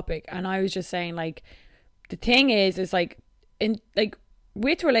entire topic and I was just saying like, the thing is like, in like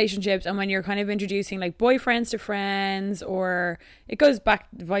with relationships and when you're kind of introducing like boyfriends to friends, or it goes back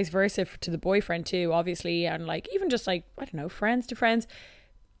vice versa to the boyfriend too, obviously, and like even just like, I don't know, friends to friends,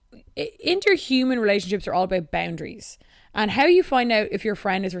 interhuman relationships are all about boundaries. And how you find out if your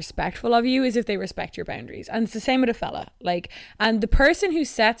friend is respectful of you is if they respect your boundaries. And it's the same with a fella. Like, and the person who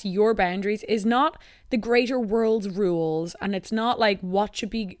sets your boundaries is not the greater world's rules. And it's not like what should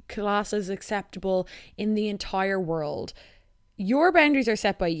be classed as acceptable in the entire world. Your boundaries are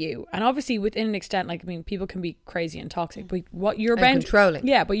set by you. And obviously within an extent, like, I mean, people can be crazy and toxic, but what your boundary, controlling.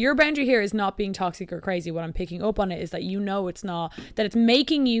 yeah, but your boundary here is not being toxic or crazy. What I'm picking up on it is that you know it's not, that it's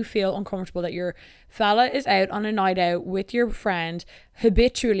making you feel uncomfortable, that your fella is out on a night out with your friend,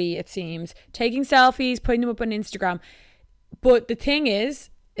 habitually it seems, taking selfies, putting them up on Instagram. But the thing is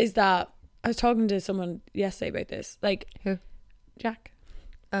that I was talking to someone yesterday about this, like, Who? Jack.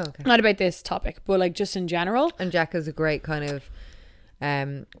 Oh, okay. Not about this topic, but like just in general. And Jack is a great kind of,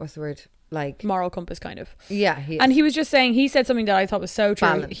 what's the word? Like, Moral compass kind of. yeah. He is. And he was just saying, he said something that I thought was so true.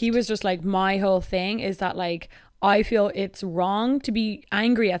 Balanced. He was just like, my whole thing is that like, I feel it's wrong to be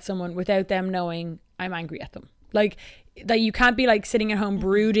angry at someone without them knowing I'm angry at them. Like, that you can't be like sitting at home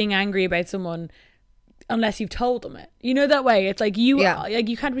brooding angry about someone unless you've told them it. You know, that way. It's like you, Yeah. like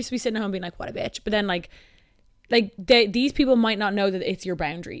you can't be sitting at home being like, what a bitch. But then like like these people might not know that it's your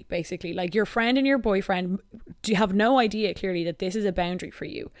boundary, basically. Like your friend and your boyfriend have no idea clearly that this is a boundary for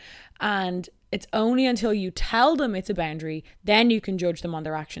you. And it's only until you tell them it's a boundary, then you can judge them on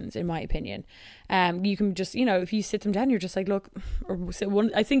their actions, in my opinion. You can just, you know, if you sit them down, you're just like, look,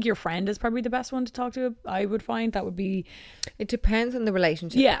 I think your friend is probably the best one to talk to. I would find that would be. It depends on the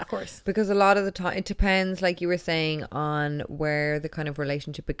relationship. Yeah, of course. Because a lot of the time, it depends, like you were saying, on where the kind of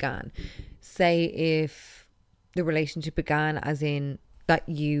relationship began. Say if the relationship began as in that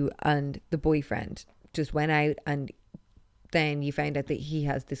you and the boyfriend just went out and then you found out that he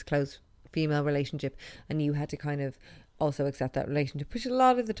has this close female relationship and you had to kind of also accept that relationship, which a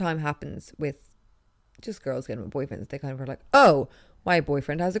lot of the time happens with just girls getting with boyfriends. They kind of are like, oh, my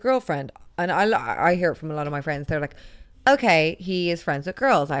boyfriend has a girlfriend. And I hear it from a lot of my friends. They're like, okay, he is friends with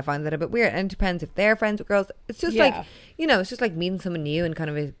girls. I find that a bit weird. And it depends if they're friends with girls. It's just like, you know, it's just like meeting someone new and kind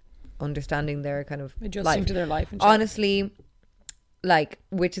of understanding their kind of adjusting life. to their life. And shit. Honestly, like,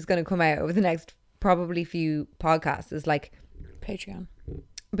 which is going to come out over the next probably few podcasts is like Patreon.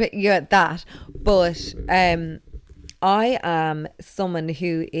 But yeah, that. But I am someone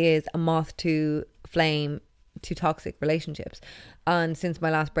who is a moth to flame to toxic relationships. And since my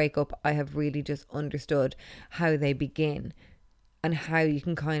last breakup, I have really just understood how they begin and how you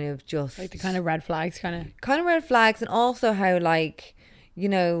can kind of just... like the kind of red flags, kind of red flags, and also how, like, you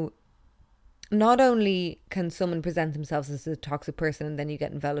know, not only can someone present themselves as a toxic person and then you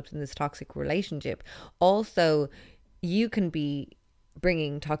get enveloped in this toxic relationship, also you can be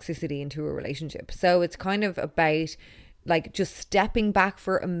bringing toxicity into a relationship. So it's kind of about like just stepping back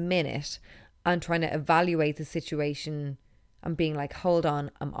for a minute and trying to evaluate the situation and being like, hold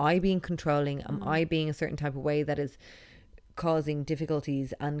on, am I being controlling? Am I being a certain type of way that is causing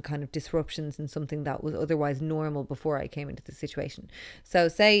difficulties and kind of disruptions in something that was otherwise normal before I came into the situation? So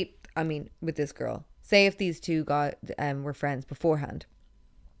say, I mean, with this girl, say if these two guys were friends beforehand,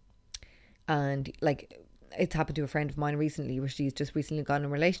 and like it's happened to a friend of mine recently where she's just recently got in a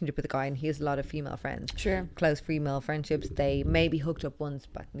relationship with a guy and he has a lot of female friends. Sure. Close female friendships. They maybe hooked up once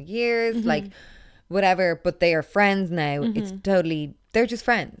back in the years, like whatever, but they are friends now. It's totally, they're just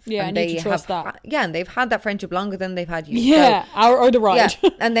friends. Yeah, and you trust that. Yeah, and they've had that friendship longer than they've had you. Yeah, so, or the ride. Yeah.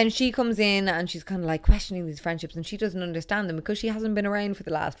 And then she comes in and she's kind of like questioning these friendships and she doesn't understand them because she hasn't been around for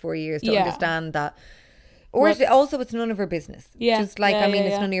the last 4 years to understand that. Or also, it's none of her business. Yeah. Just like,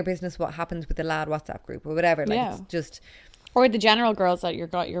 it's none of your business what happens with the lad WhatsApp group or whatever. Like, it's just... Or the general girls that your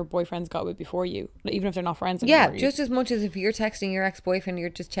boyfriends got with before you, even if they're not friends anymore. Yeah, just as much as if you're texting your ex-boyfriend, you're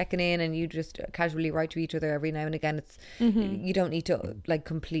just checking in and you just casually write to each other every now and again. It's you don't need to like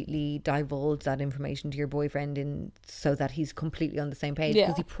completely divulge that information to your boyfriend so that he's completely on the same page,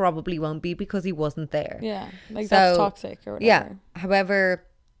 because he probably won't be because he wasn't there. Yeah, like that's toxic or whatever. Yeah, however...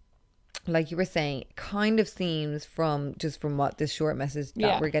 like you were saying, it kind of seems from what this short message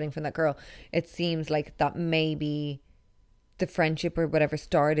that we're getting from that girl, it seems like that maybe the friendship or whatever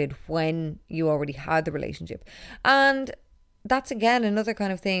started when you already had the relationship. And that's again another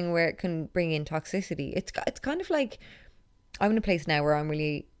kind of thing where it can bring in toxicity. It's kind of like, I'm in a place now where I'm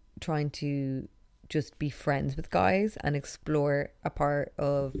really trying to just be friends with guys and explore a part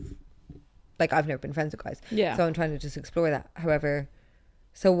of, like, I've never been friends with guys. Yeah. So I'm trying to just explore that. However...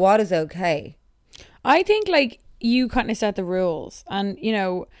 so what is okay? I think like you kind of set the rules, and you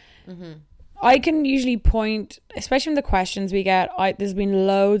know, I can usually point, especially in the questions we get. There's been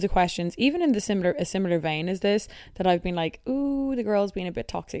loads of questions, even in a similar vein as this, that I've been like, ooh, the girl's being a bit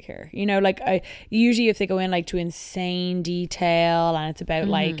toxic here. You know, like I usually if they go in like to insane detail and it's about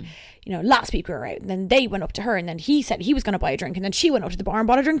like, you know, last week we were out and then they went up to her and then he said he was going to buy a drink and then she went up to the bar and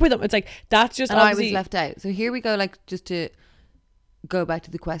bought a drink with him. It's like that's just, and I was left out. So here we go. Like just to go back to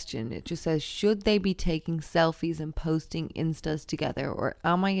the question, it just says, should they be taking selfies and posting instas together, or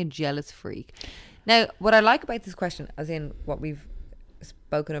am I a jealous freak? Now, what I like about this question, as in what we've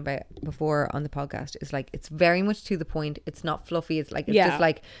spoken about before on the podcast, is like it's very much to the point. It's not fluffy. It's like just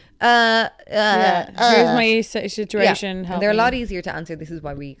like here's my situation. And they're a lot easier to answer. This is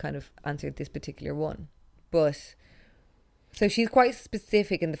why we kind of answered this particular one. But so she's quite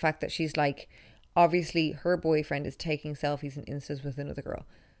specific in the fact that she's like, obviously her boyfriend is taking selfies and instas with another girl,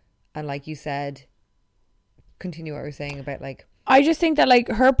 and like you said, continue what you were saying about like, I just think that like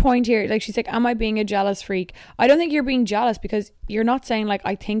her point here, like she's like, am I being a jealous freak? I don't think you're being jealous, because you're not saying like,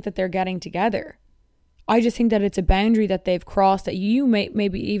 I think that they're getting together. I just think that it's a boundary that they've crossed that you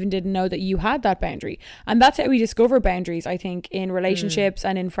maybe even didn't know that you had that boundary. And that's how we discover boundaries, I think, in relationships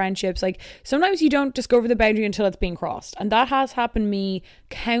and in friendships. Like sometimes you don't discover the boundary until it's being crossed. And that has happened to me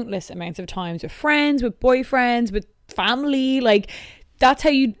countless amounts of times with friends, with boyfriends, with family. Like that's how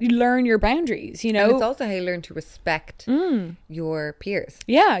you learn your boundaries, you know. And it's also how you learn to respect your peers.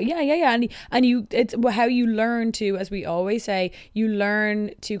 Yeah. And you, it's how you learn to, as we always say, you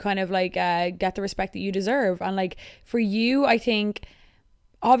learn to kind of like get the respect that you deserve. And like for you, I think,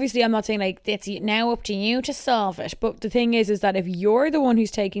 obviously I'm not saying like it's now up to you to solve it, but the thing is that if you're the one who's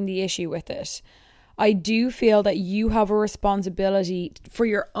taking the issue with it, I do feel that you have a responsibility for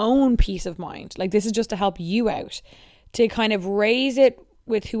your own peace of mind. Like this is just to help you out, to kind of raise it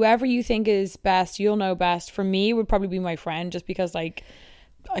with whoever you think is best. You'll know best. For me, it would probably be my friend, just because like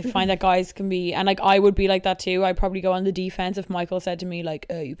I find that guys can be, and like I would be like that too. I'd probably go on the defense if Michael said to me like,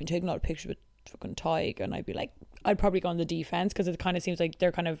 you've been taking a lot of pictures with fucking Tig, and I'd be like, I'd probably go on the defense because it kind of seems like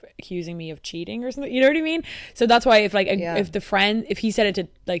they're kind of accusing me of cheating or something, you know what I mean? So that's why if like if the friend, if he said it to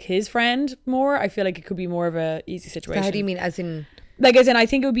like his friend more, I feel like it could be more of a easy situation. So how do you mean? As in I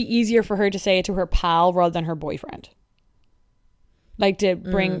think it would be easier for her to say it to her pal rather than her boyfriend, like to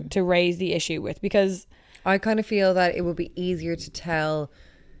bring to raise the issue with, because I kind of feel that it would be easier to tell.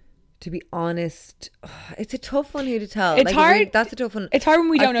 To be honest, it's a tough one who to tell. It's like, hard. really, that's a tough one. It's hard when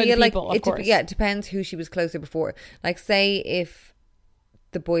we don't know the people, like of course. Yeah, it depends who she was closer before. Like, say if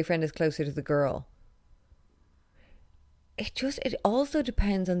the boyfriend is closer to the girl. It also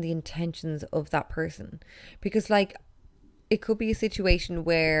depends on the intentions of that person. Because, like, it could be a situation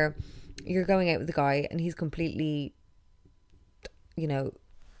where you're going out with a guy and he's completely, you know,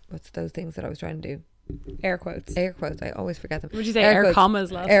 what's those things that I was trying to do? Air quotes. I always forget them. Would you say air quotes.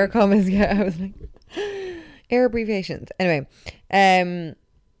 commas last Air week? commas, yeah. I was like air abbreviations. Anyway,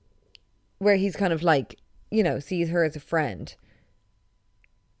 where he's kind of like, you know, sees her as a friend.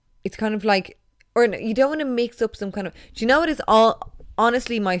 It's kind of like, or no, you don't want to mix up some kind of, do you know what is all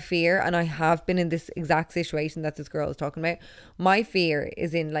honestly my fear, and I have been in this exact situation that this girl is talking about. My fear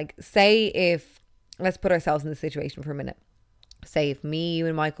is in, like, say if, let's put ourselves in this situation for a minute. Say if me, you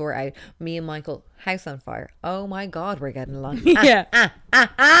and Michael were out, me and Michael, house on fire. Oh my God, we're getting along. Yeah.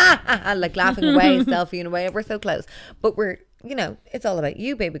 Like laughing away, selfieing away. We're so close. But we're, you know, it's all about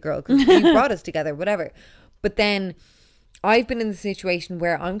you, baby girl, because you brought us together, whatever. But then I've been in the situation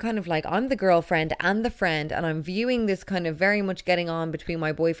where I'm kind of like, I'm the girlfriend and the friend, and I'm viewing this kind of very much getting on between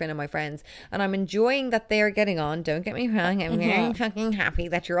my boyfriend and my friends, and I'm enjoying that they're getting on. Don't get me wrong, I'm very fucking happy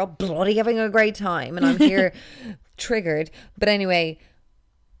that you're all bloody having a great time, and I'm here triggered. But anyway,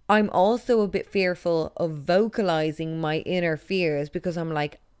 I'm also a bit fearful of vocalizing my inner fears, because I'm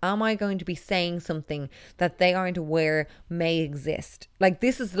like, am I going to be saying something that they aren't aware may exist? Like,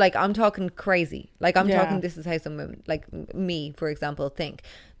 this is like, I'm talking crazy. Like, I'm talking, this is how some women, like me, for example, think.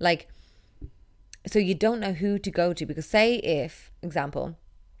 Like, so you don't know who to go to, because say if, example,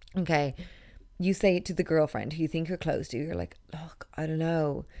 okay, you say it to the girlfriend who you think you're close to, you're like, look, I don't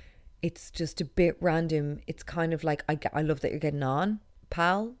know. It's just a bit random. It's kind of like, I love that you're getting on,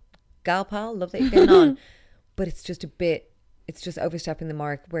 gal pal, love that you're getting on. But it's just a bit, it's just overstepping the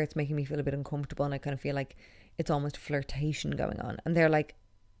mark where it's making me feel a bit uncomfortable, and I kind of feel like it's almost flirtation going on. And they're like,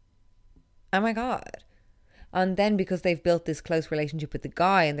 oh my God. And then because they've built this close relationship with the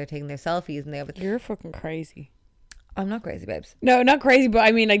guy and they're taking their selfies and they have You're fucking crazy. I'm not crazy, babes. No, not crazy, but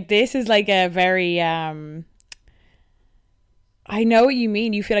I mean, like, this is like a very I know what you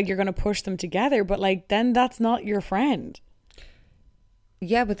mean. You feel like you're going to push them together, but like, then that's not your friend.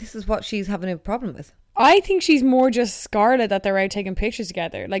 Yeah, but this is what she's having a problem with. I think she's more just Scarlett that they're out taking pictures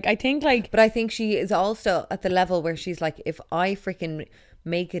together. Like, I think like... But I think she is also at the level where she's like, if I freaking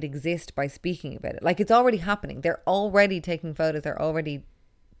make it exist by speaking about it, like, it's already happening. They're already taking photos. They're already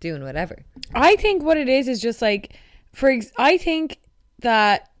doing whatever. I think what it is just like, I think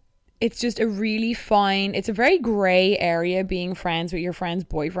that it's just a really fine, it's a very grey area being friends with your friend's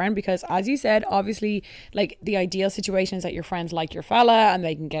boyfriend, because as you said, obviously, like, the ideal situation is that your friends like your fella and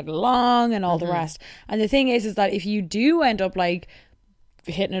they can get along and all the rest. And the thing is that if you do end up like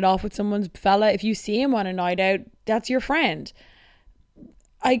hitting it off with someone's fella, if you see him on a night out, that's your friend.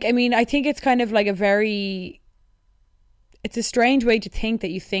 I mean, I think it's kind of like it's a strange way to think that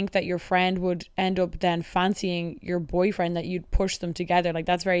you think that your friend would end up then fancying your boyfriend, that you'd push them together. Like,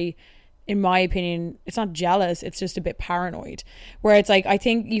 that's very, in my opinion, it's not jealous, it's just a bit paranoid. Where it's like, I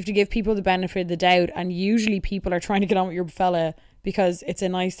think you have to give people the benefit of the doubt, and usually people are trying to get on with your fella because it's a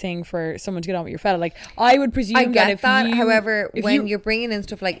nice thing for someone to get on with your fella. Like, I would presume I get that if however, when you're bringing in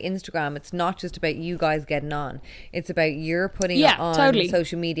stuff like Instagram, it's not just about you guys getting on. It's about you're putting it on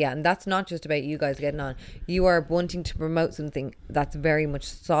social media, and that's not just about you guys getting on. You are wanting to promote something that's very much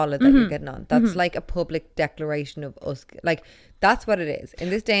solid that you're getting on. That's like a public declaration of us. Like, that's what it is.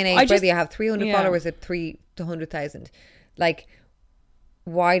 In this day and age, whether you have 300 followers or 300,000, like,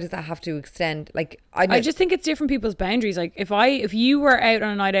 why does that have to extend? Like, I just think it's different people's boundaries. Like if you were out on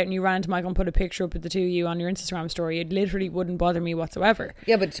a night out and you ran into Michael and put a picture up of the two of you on your Instagram story, it literally wouldn't bother me whatsoever.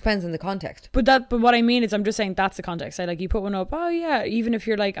 Yeah, but it depends on the context. But what I mean is, I'm just saying that's the context. So like you put one up, oh yeah, even if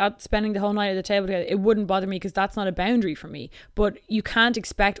you're like out spending the whole night at the table together, it wouldn't bother me because that's not a boundary for me. But you can't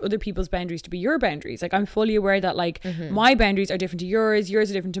expect other people's boundaries to be your boundaries. Like I'm fully aware that like my boundaries are different to yours are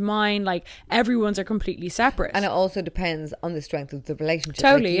different to mine. Like everyone's are completely separate. And it also depends on the strength of the relationship.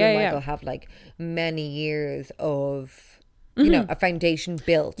 Totally, like yeah, Michael have like many years of you know, a foundation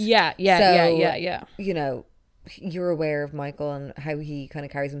built. Yeah. You know, you're aware of Michael and how he kind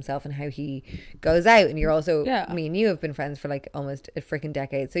of carries himself and how he goes out, and you're also me and you have been friends for like almost a freaking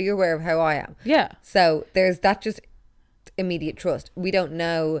decade, so you're aware of how I am. Yeah. So there's that just immediate trust. We don't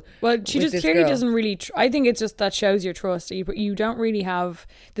know. Well, she just clearly doesn't really. I think it's just that shows your trust. You don't really have.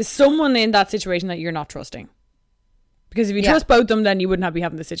 There's someone in that situation that you're not trusting. Because if you trust both of them, then you wouldn't be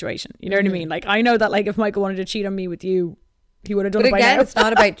having the situation. You know what I mean? Like, I know that, like, if Michael wanted to cheat on me with you, he would have done it by now. But again, it's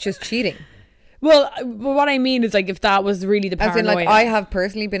not about just cheating. Well, what I mean is, like, if that was really the paranoia. As in, like, I have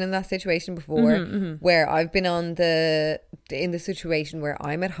personally been in that situation before where I've been in the situation where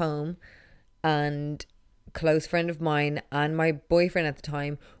I'm at home and a close friend of mine and my boyfriend at the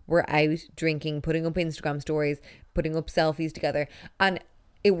time were out drinking, putting up Instagram stories, putting up selfies together. And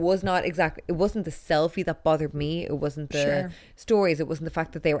it wasn't the selfie that bothered me. It wasn't the stories. It wasn't the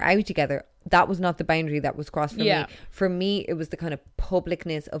fact that they were out together. That was not the boundary that was crossed for me. For me, it was the kind of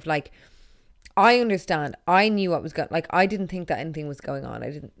publicness of like, I understand. I knew what was going, like, I didn't think that anything was going on. I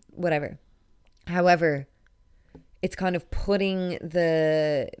didn't, whatever. However, it's kind of putting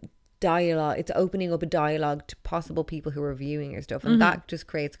the dialogue, it's opening up a dialogue to possible people who are viewing your stuff, and that just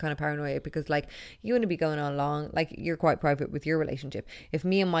creates kind of paranoia, because like you want to be going on long, like you're quite private with your relationship. If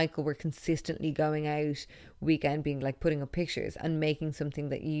me and Michael were consistently going out weekend, being like putting up pictures and making something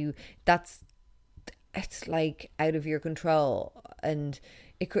that it's like out of your control, and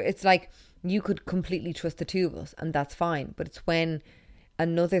it's like you could completely trust the two of us and that's fine. But it's when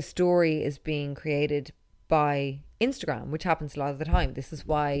another story is being created by Instagram, which happens a lot of the time. This is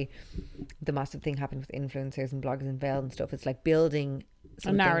why the massive thing happened with influencers and bloggers and Veiled and stuff. It's like building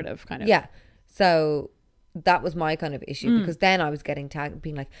a narrative kind of. Yeah. So that was my kind of issue, because then I was getting tagged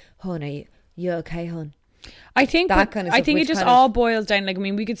being like, "Hon, are you okay, hon?" I think that kind of stuff, I think it just all boils down, like, I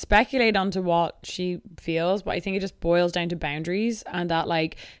mean, we could speculate onto what she feels, but I think it just boils down to boundaries. And that,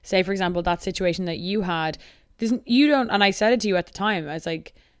 like, say for example, that situation that you had, you don't, and I said it to you at the time, I was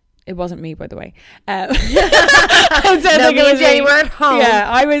like, it wasn't me, by the way. No, like me and Jenny were at home. Yeah,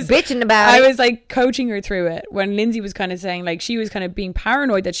 I was bitching about it. I was like coaching her through it when Lindsay was kind of saying, like, she was kind of being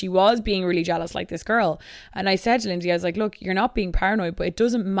paranoid that she was being really jealous like this girl. And I said to Lindsay, I was like, look, you're not being paranoid, but it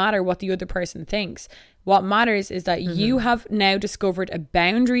doesn't matter what the other person thinks. What matters is that you have now discovered a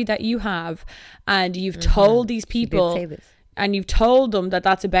boundary that you have, and you've told these people, and you've told them that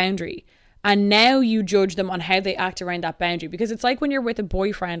that's a boundary. And now you judge them on how they act around that boundary. Because it's like when you're with a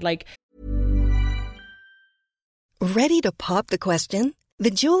boyfriend, like... Ready to pop the question? The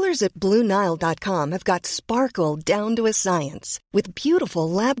jewelers at BlueNile.com have got sparkle down to a science with beautiful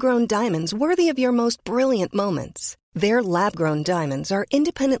lab-grown diamonds worthy of your most brilliant moments. Their lab-grown diamonds are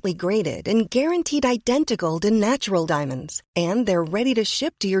independently graded and guaranteed identical to natural diamonds. And they're ready to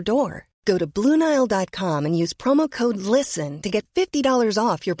ship to your door. Go to BlueNile.com and use promo code LISTEN to get $50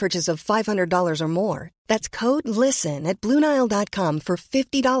 off your purchase of $500 or more. That's code LISTEN at BlueNile.com for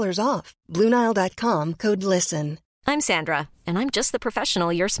 $50 off. BlueNile.com, code LISTEN. I'm Sandra, and I'm just the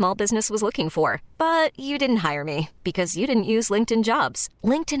professional your small business was looking for. But you didn't hire me because you didn't use LinkedIn Jobs.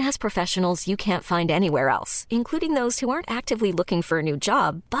 LinkedIn has professionals you can't find anywhere else, including those who aren't actively looking for a new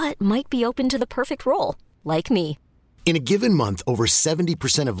job, but might be open to the perfect role, like me. In a given month, over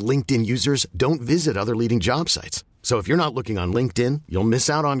 70% of LinkedIn users don't visit other leading job sites. So if you're not looking on LinkedIn, you'll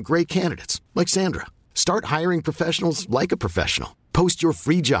miss out on great candidates like Sandra. Start hiring professionals like a professional. Post your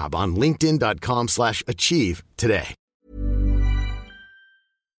free job on linkedin.com/achieve today.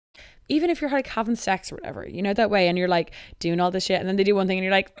 Even if you're like having sex or whatever, you know, that way, and you're like doing all this shit, and then they do one thing and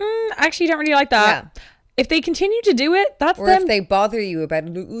you're like, actually don't really like that. Yeah. If they continue to do it, that's or them. If they bother you about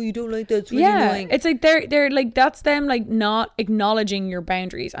it, oh, you don't like that, it's really annoying. It's like they're like, that's them like not acknowledging your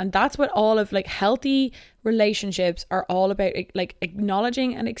boundaries. And that's what all of like healthy relationships are all about like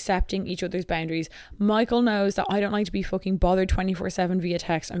acknowledging and accepting each other's boundaries. Michael knows that I don't like to be fucking bothered 24/7 via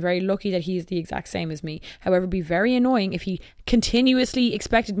text. I'm very lucky that he's the exact same as me. However, it'd be very annoying if he continuously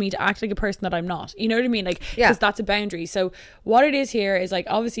expected me to act like a person that I'm not. You know what I mean? Like, because that's a boundary. So what it is here is like,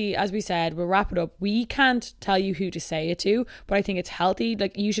 obviously, as we said, we'll wrap it up. We can't tell you who to say it to, but I think it's healthy.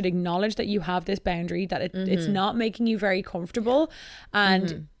 Like, you should acknowledge that you have this boundary, that it's not making you very comfortable.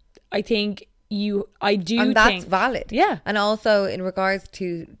 And I think and that's valid. Yeah. And also in regards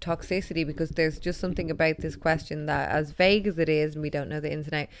to toxicity, because there's just something about this question that, as vague as it is, and we don't know the ins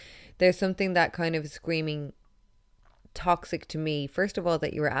and out, there's something that kind of is screaming toxic to me. First of all,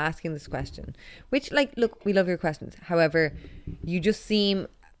 that you were asking this question, which, like, look, we love your questions. However, you just seem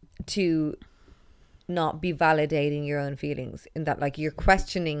to not be validating your own feelings, in that, like, you're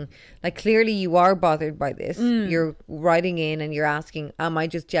questioning, like, clearly you are bothered by this. You're writing in and you're asking, am I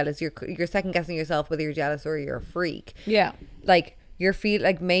just jealous? You're second guessing yourself whether you're jealous or you're a freak. Yeah. Like,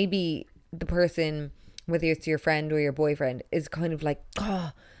 like maybe the person, whether it's your friend or your boyfriend, is kind of like,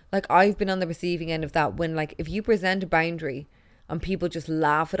 oh, like, I've been on the receiving end of that, when, like, if you present a boundary and people just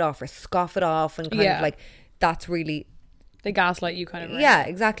laugh it off or scoff it off and kind of like, that's really, they gaslight you kind of, right? Yeah,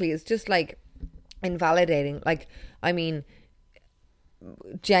 exactly. It's just like invalidating. Like, I mean,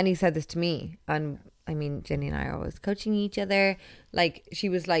 Jenny said this to me, and I mean, Jenny and I are always coaching each other. Like, she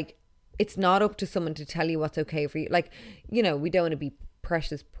was like, it's not up to someone to tell you what's okay for you. Like, you know, we don't want to be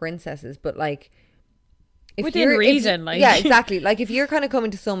precious princesses, but like, if within reason, like, yeah, exactly. Like, if you're kind of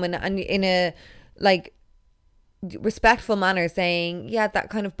coming to someone and in a like respectful manner saying, yeah, that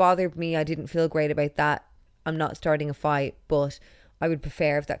kind of bothered me, I didn't feel great about that, I'm not starting a fight, but I would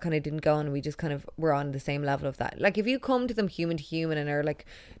prefer if that kind of didn't go on and we just kind of were on the same level of that. Like, if you come to them human to human and are like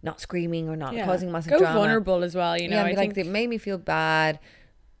not screaming or not causing massive drama, vulnerable as well, you know. Yeah, I think like, it made me feel bad.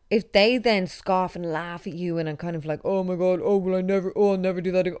 If they then scoff and laugh at you and I'm kind of like, oh my god, oh well, I'll never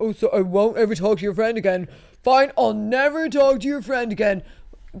do that again. Oh, so I won't ever talk to your friend again. Fine, I'll never talk to your friend again.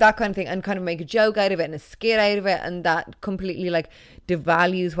 That kind of thing, and kind of make a joke out of it and a skit out of it, and that completely like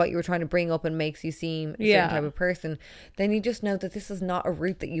devalues what you were trying to bring up and makes you seem a certain type of person. Then you just know that this is not a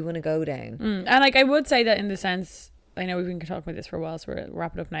route that you want to go down. And like, I would say that in the sense, I know we've been talking about this for a while, so we're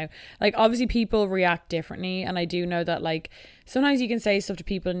wrapping up now. Like, obviously people react differently, and I do know that, like, sometimes you can say stuff to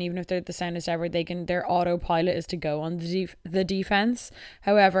people and even if they're the soundest ever, their autopilot is to go on the defense.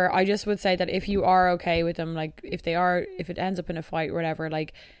 However, I just would say that if you are okay with them, like, if it ends up in a fight or whatever,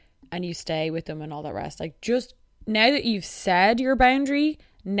 like, and you stay with them and all that rest, like, just now that you've said your boundary,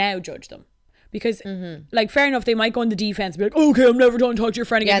 now judge them. Because, like, fair enough, they might go on the defense and be like, oh, okay, I'm never going to talk to your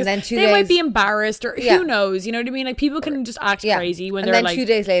friend again. Yeah, and then they might be embarrassed, or who knows, you know what I mean? Like, people can just act crazy when they're like... And then 2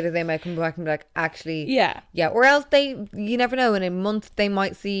 days later, they might come back and be like, actually... Yeah. Or else you never know, in a month, they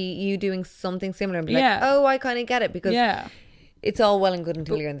might see you doing something similar and be like, oh, I kind of get it. Because it's all well and good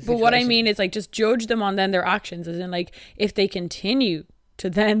until you're in the situation. But what I mean is, like, just judge them on then their actions, as in, like, if they continue to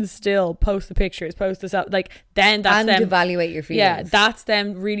then still post the pictures, post this out, like, then that's them, evaluate your feelings. Yeah, that's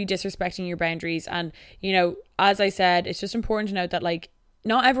them really disrespecting your boundaries. And, you know, as I said, it's just important to note that, like,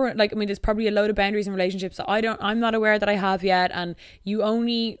 not everyone, like, I mean, there's probably a load of boundaries in relationships that I'm not aware that I have yet, and you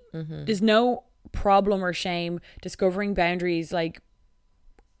only there's no problem or shame discovering boundaries, like,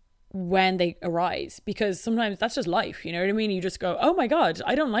 when they arise, because sometimes that's just life, you know what I mean? You just go, oh my god,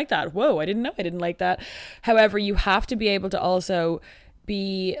 I don't like that, whoa, I didn't know I didn't like that. However, you have to be able to also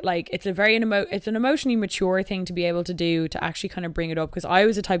be like, it's an emotionally mature thing to be able to do, to actually kind of bring it up. Because I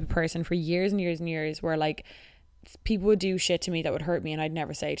was a type of person for years and years and years where, like, people would do shit to me that would hurt me and I'd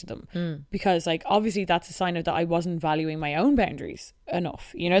never say to them, because, like, obviously that's a sign of that I wasn't valuing my own boundaries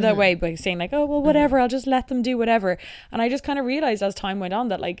enough, you know, that way, by saying like, oh well, whatever, I'll just let them do whatever. And I just kind of realized as time went on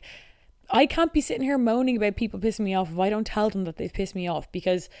that, like, I can't be sitting here moaning about people pissing me off if I don't tell them that they've pissed me off,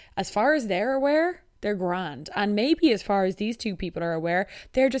 because as far as they're aware, they're grand. And maybe as far as these two people are aware,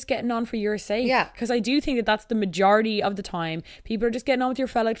 they're just getting on for your sake. Yeah. Because I do think that that's the majority of the time. People are just getting on with your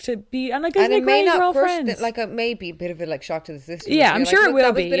fella to be, and like, isn't it great, we're all friends. Like, it may be a bit of a like shock to the system. Yeah, I'm sure it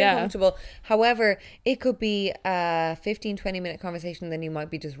will be. Yeah. Uncomfortable. However, it could be a 15-20 minute conversation. Then you might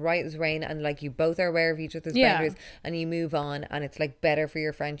be just right as rain, and like, you both are aware of each other's boundaries, and you move on, and it's like better for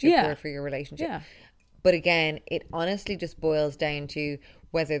your friendship or for your relationship. Yeah. But again, it honestly just boils down to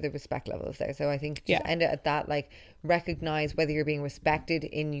whether the respect level is there. So I think just end it at that, like, recognize whether you're being respected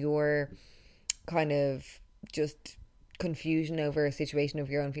in your kind of just confusion over a situation of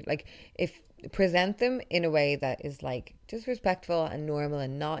your own. Like, if present them in a way that is like just respectful and normal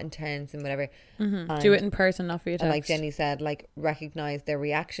and not intense and whatever. Do it in person, not via text. And like Jenny said, like, recognize their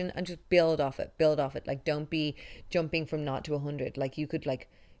reaction and just build off it. Like, don't be jumping from 0 to 100. Like, you could like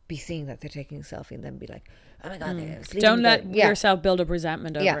be seeing that they're taking a selfie and then be like, oh my God, they're sleeping Don't let together. yourself build up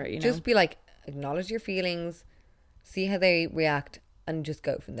resentment over it, you know? Just be like, acknowledge your feelings, see how they react, and just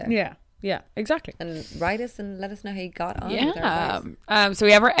go from there. Yeah, exactly. And write us and let us know how you got on with our advice. So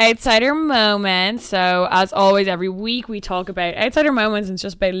we have our outsider moments. So as always, every week we talk about outsider moments, and it's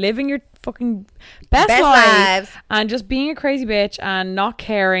just about living your fucking best life lives and just being a crazy bitch and not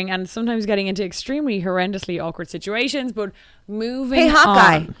caring, and sometimes getting into extremely horrendously awkward situations, but moving Hey, hot on.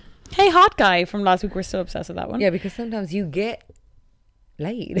 guy. Hey, hot guy from last week. We're still obsessed with that one. Yeah, because sometimes you get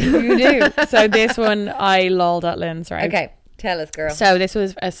laid. You do. So this one I lolled at Lynn's, right? Okay, tell us, girl. So this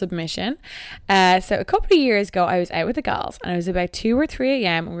was a submission. So a couple of years ago, I was out with the girls, and it was about 2 or 3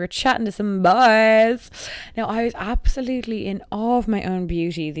 a.m. and we were chatting to some boys. Now, I was absolutely in awe of my own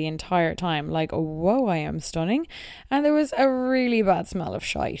beauty the entire time. Like, whoa, I am stunning. And there was a really bad smell of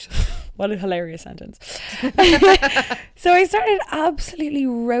shite. What a hilarious sentence. So I started absolutely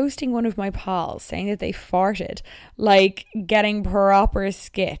roasting one of my pals, saying that they farted, like getting proper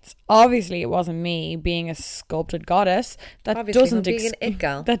skits. Obviously, it wasn't me, being a sculpted goddess that Obviously, doesn't not being an it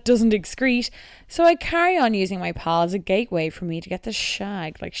girl. that doesn't excrete. So I carry on using my pal as a gateway for me to get the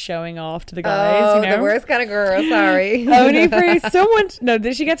shag, like showing off to the guys. Oh, you know? the worst kind of girl. Sorry. Only for someone. No,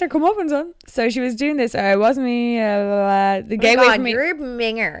 she gets her comeuppance on. So she was doing this. It wasn't me. The gateway for me. You're a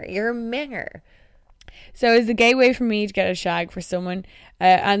minger. You're a minger. So it's the gateway for me to get a shag for someone,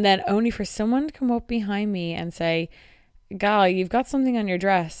 and then only for someone to come up behind me and say, "Gal, you've got something on your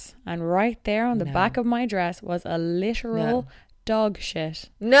dress." And right there on the back of my dress was a literal dog shit.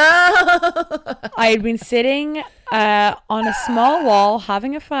 No. I had been sitting on a small wall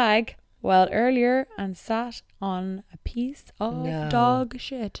having a fag while earlier and sat on a piece of dog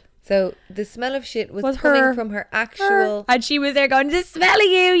shit. So the smell of shit was her. coming from her actual. And she was there going, "The smell of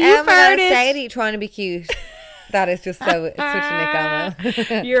you I'm gonna farted." say it, trying to be cute. That is just so. It's such a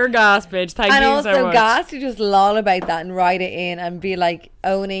Nick Almo. You're gas, bitch. Thank And you also, so much. gas to just lol about that and write it in and be like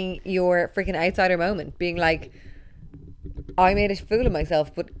owning your freaking outsider moment, being like, I made a fool of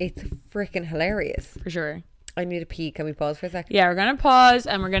myself, but it's freaking hilarious. For sure. I need to pee. Can we pause for a second? Yeah, we're going to pause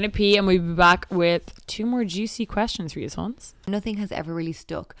and we're going to pee, and we'll be back with 2 more juicy questions for you, sons. Nothing has ever really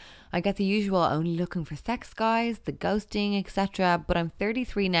stuck. I get the usual only looking for sex guys, the ghosting, etc. But I'm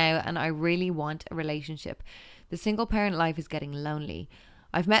 33 now and I really want a relationship. The single parent life is getting lonely.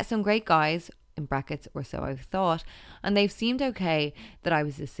 I've met some great guys, in brackets, or so I've thought, and they've seemed okay that I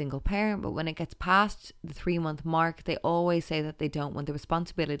was a single parent, but when it gets past the 3-month mark, they always say that they don't want the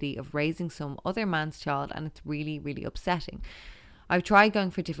responsibility of raising some other man's child, and it's really, really upsetting. I've tried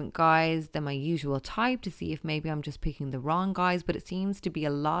going for different guys than my usual type to see if maybe I'm just picking the wrong guys, but it seems to be a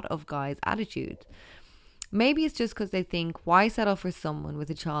lot of guys' attitude. Maybe it's just because they think, why settle for someone with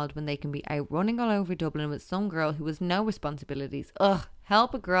a child when they can be out running all over Dublin with some girl who has no responsibilities? Ugh,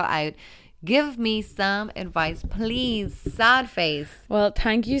 help a girl out. Give me some advice, please. Sad face. Well,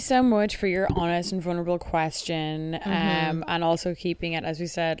 thank you so much for your honest and vulnerable question, and also keeping it, as we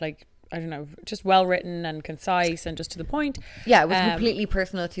said, like, I don't know, just well written and concise and just to the point. Yeah, it was completely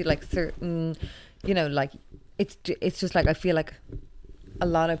personal to like certain, you know, like it's just like I feel like a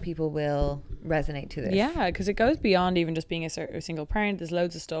lot of people will resonate to this. Yeah, because it goes beyond even just being a single parent. There's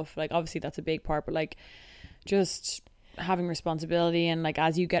loads of stuff, like obviously that's a big part, but like just having responsibility, and like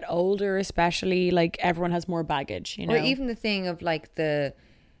as you get older especially, like everyone has more baggage, you know. Or even the thing of like this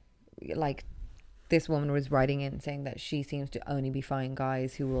woman was writing in saying that she seems to only be finding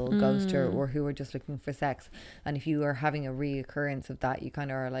guys who will ghost her or who are just looking for sex, and if you are having a reoccurrence of that, you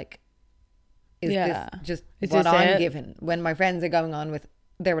kind of are like, is this just what I'm given when my friends are going on with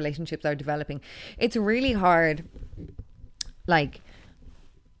their relationships are developing? It's really hard, like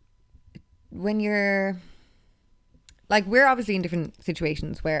when you're like, we're obviously in different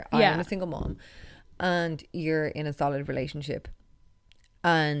situations where I am a single mom and you're in a solid relationship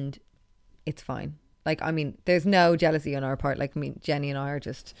and it's fine. Like, I mean, there's no jealousy on our part. Like, I mean, Jenny and I are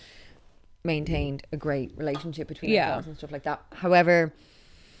just maintained a great relationship between ourselves and stuff like that. However,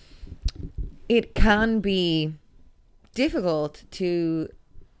 it can be difficult to,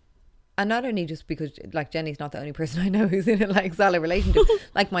 and not only just because like Jenny's not the only person I know who's in a like solid relationship.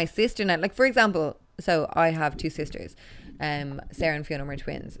 Like my sister now, like for example, so I have 2 sisters, Sarah and Fiona, are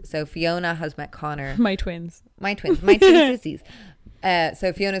twins. So Fiona has met Connor. My twins, my 2 sissies.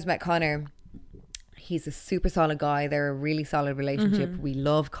 So Fiona's met Connor. He's a super solid guy. They're a really solid relationship. We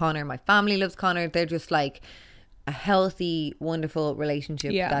love Connor. My family loves Connor. They're just like a healthy, wonderful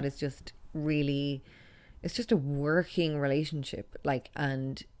relationship that is just really, it's just a working relationship, like,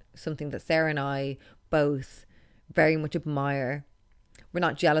 and something that Sarah and I both very much admire. We're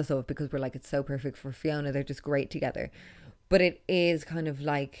not jealous of, because we're like, it's so perfect for Fiona. They're just great together. But it is kind of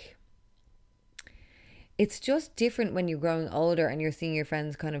like, it's just different when you're growing older and you're seeing your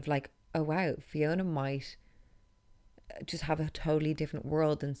friends kind of like, oh wow, Fiona might just have a totally different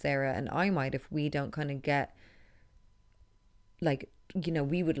world than Sarah and I might, if we don't kind of get, like, you know,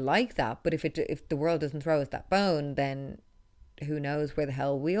 we would like that, but if the world doesn't throw us that bone, then who knows where the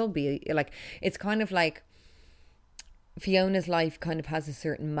hell we'll be. Like, it's kind of like Fiona's life kind of has a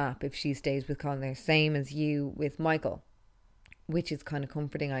certain map if she stays with Connor, same as you with Michael, which is kind of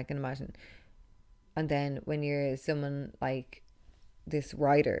comforting, I can imagine. And then when you're someone like this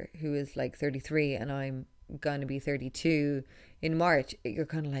writer who is like 33 and I'm going to be 32 in March, you're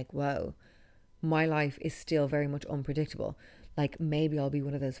kind of like, whoa, my life is still very much unpredictable. Like, maybe I'll be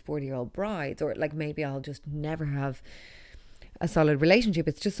one of those 40-year-old brides, or like maybe I'll just never have a solid relationship.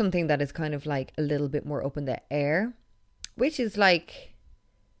 It's just something that is kind of like a little bit more up in the air, which is like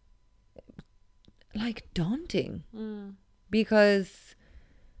daunting. Because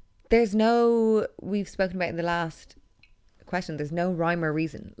there's no, we've spoken about in the last question, there's no rhyme or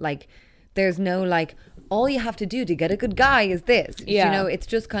reason. Like, there's no like, all you have to do to get a good guy is this. Yeah. You know, it's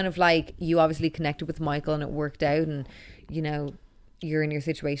just kind of like, you obviously connected with Michael and it worked out, and you know, you're in your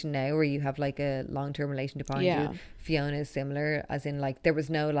situation now where you have like a long-term relationship behind you. Fiona is similar, as in like, there was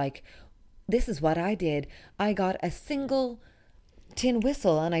no like, this is what I did. I got a single tin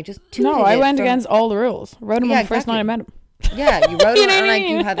whistle and I just tooted No, I it went from... against all the rules. Wrote them on the first night I met him. Yeah, you wrote You it know and what I like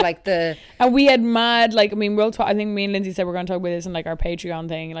mean? you had like the... And we had mad, like, I mean, we'll talk, I think me and Lindsay said we're going to talk about this in like our Patreon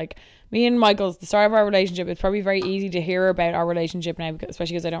thing. Like, me and Michael's, the start of our relationship, it's probably very easy to hear about our relationship now, because,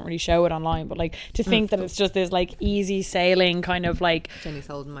 especially because I don't really show it online, but like, to think that it's just this like easy sailing kind of like... Jenny's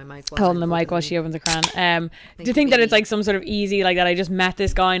holding my mic. Holding the mic while she opens the cran. To think that it's like some sort of easy, like that I just met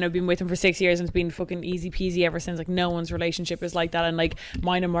this guy and I've been with him for 6 years and it's been fucking easy peasy ever since. Like, no one's relationship is like that, and like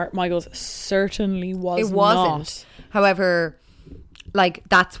mine and Michael's certainly was It wasn't. not. However, like,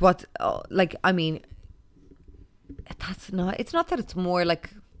 that's what, like, I mean, that's not, it's not that it's more like,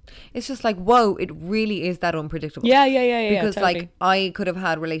 it's just like, whoa, it really is that unpredictable. Yeah. Because totally. like, I could have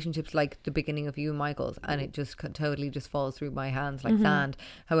had relationships like the beginning of you and Michael's, and it just totally just falls through my hands like sand.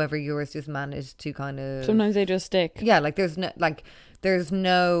 However, yours just managed to kind of... Sometimes they just stick. Yeah, like there's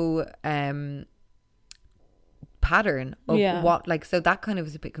no pattern of what, like, so that kind of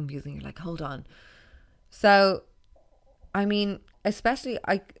is a bit confusing. You're like, hold on. So, I mean, especially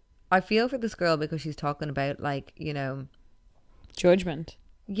I feel for this girl because she's talking about, like, you know, Judgment.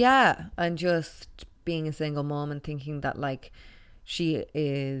 yeah, and just being a single mom and thinking that like she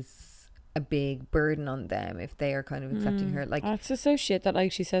is a big burden on them if they are kind of accepting her. Like, It's just so shit that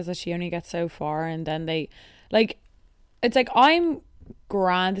like she says that she only gets so far and then they like, it's like, I'm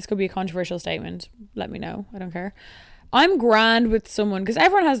grand, this could be a controversial statement, let me know, I don't care. I'm grand with someone, because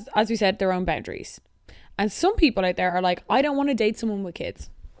everyone has, as we said, their own boundaries, and some people out there are like, I don't want to date someone with kids.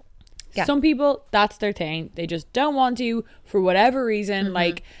 Yeah. Some people, that's their thing, they just don't want to for whatever reason.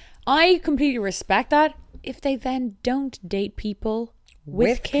 Like, I completely respect that if they then don't date people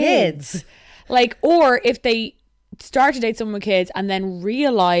with kids. Like, or if they start to date someone with kids and then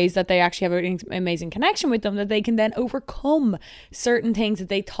realize that they actually have an amazing connection with them, that they can then overcome certain things that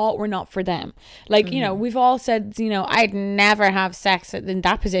they thought were not for them. Like, you know, we've all said, you know, I'd never have sex in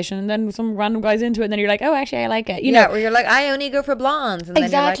that position, and then some random guy's into it and then you're like, oh, actually I like it, you know, where you're like, I only go for blondes, and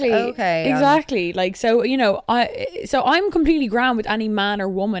exactly, then you're like, okay, exactly. Like, so, you know, I'm completely grand with any man or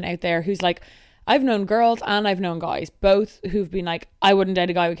woman out there who's like, I've known girls and I've known guys, both who've been like, I wouldn't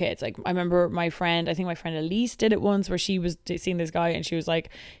date a guy with kids. Like, I remember I think my friend Elise did it once, where she was seeing this guy and she was like,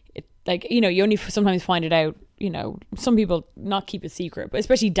 like, you know, you only sometimes find it out, you know, some people not keep it secret, but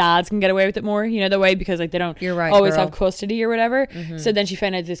especially dads can get away with it more, you know, the way, because like they don't always have custody or whatever. So then she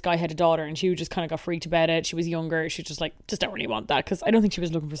found out this guy had a daughter and she just kind of got freaked about it. She was younger. She just like, just don't really want that, because I don't think she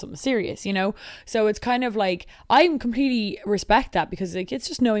was looking for something serious, you know? So it's kind of like, I completely respect that, because like, it's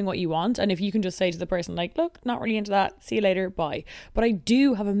just knowing what you want. And if you can just say to the person like, look, not really into that, see you later, bye. But I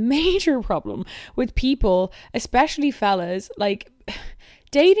do have a major problem with people, especially fellas, like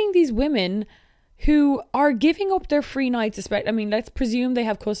dating these women who are giving up their free nights. I mean, let's presume they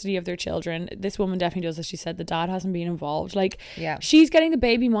have custody of their children. This woman definitely does, as she said, the dad hasn't been involved. Like, yeah, she's getting the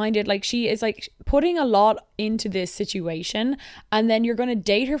baby minded. Like, she is like putting a lot into this situation, and then you're going to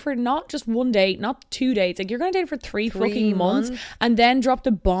date her for not just one date, not 2 dates. Like, you're going to date her for three fucking months, and then drop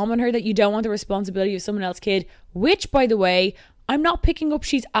the bomb on her that you don't want the responsibility of someone else's kid, which, by the way, I'm not picking up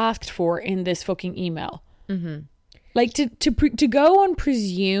she's asked for in this fucking email. Like, to go and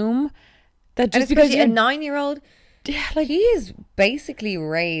presume that just because a 9-year-old, yeah, like, he is basically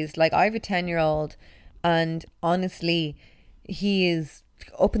raised, like, I have a 10-year-old, and honestly, he is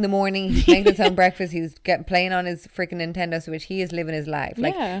up in the morning, he's making his own breakfast, he's playing on his freaking Nintendo Switch. He is living his life.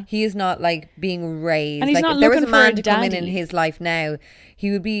 Like, he is not like being raised. And he's like, not if there was a looking for a man to come in daddy. his life now,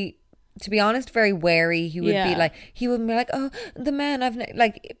 he would be, to be honest, very wary. He would be like, he would be like, oh, the man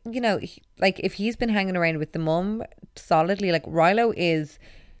like, you know, like if he's been hanging around with the mum solidly, like Rilo is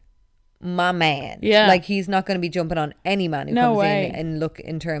my man. Yeah, like he's not going to be jumping on any man who comes in and look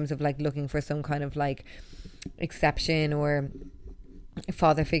in terms of like looking for some kind of like exception or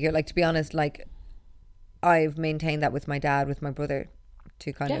father figure. Like, to be honest, like I've maintained that with my dad, with my brother,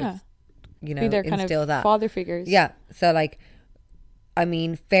 to kind of, you know, instill kind of that father figures. Yeah, so like, I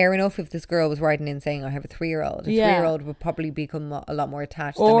mean, fair enough if this girl was writing in saying I have a 3-year-old. A 3-year-old would probably become a lot more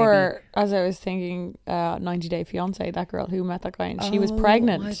attached. Or, as I was thinking, 90 Day Fiancé, that girl who met that guy and she was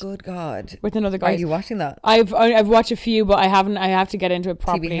pregnant. Oh my good God. With another guy. Are you watching that? I've watched a few, but I haven't. I have to get into it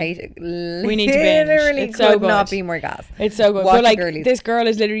properly. We need to binge. Literally It's so could good. not be more gas. It's so good. Watch But like, girlies. this girl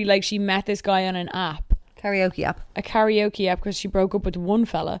is literally like, she met this guy on an app. Karaoke app. A karaoke app, because she broke up with one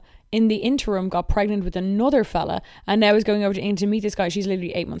fella. In the interim, got pregnant with another fella, and now is going over to England to meet this guy. She's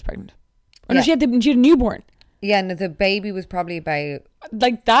literally 8 months pregnant. Oh, no, she had a newborn. Yeah, and the baby was probably about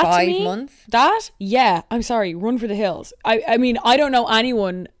like that 5 to me, months. That, yeah, I'm sorry, run for the hills. I mean, I don't know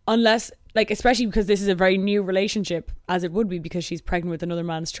anyone unless, like, especially because this is a very new relationship, as it would be because she's pregnant with another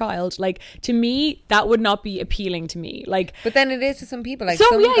man's child. Like, to me, that would not be appealing to me. Like, but then it is to some people. Like, so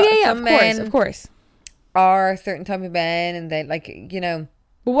some of men course, are a certain type of men, and they like, you know.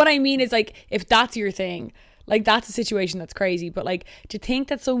 But what I mean is, like, if that's your thing, like, that's a situation that's crazy. But like, to think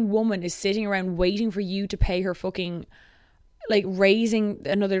that some woman is sitting around waiting for you to pay her fucking, like, raising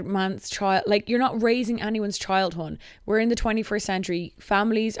another man's child. Like, you're not raising anyone's child, hon. We're in the 21st century.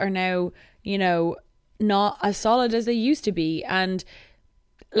 Families are now, you know, not as solid as they used to be. And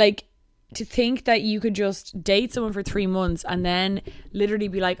like, to think that you could just date someone for 3 months and then literally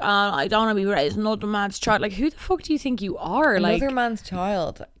be like, oh, I don't want to be raising another man's child. Like, who the fuck do you think you are? Another like, man's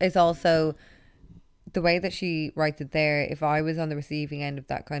child is also the way that she writes it there. If I was on the receiving end of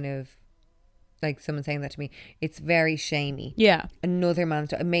that kind of, like, someone saying that to me, it's very shamey. Yeah. Another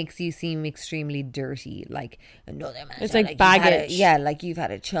man's child. It makes you seem extremely dirty. Like, another man's it's child. like baggage. Like you've had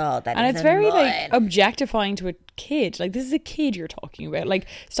a child. That and isn't it's very mine. like objectifying to a kid. Like, this is a kid you're talking about. Like,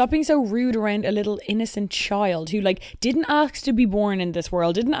 stop being so rude around a little innocent child who, like, didn't ask to be born in this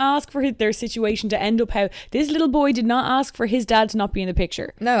world, didn't ask for their situation to end up how this little boy did not ask for his dad to not be in the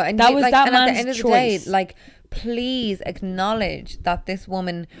picture. No, and that was like, that and man's at the end of choice. the day, like, please acknowledge that this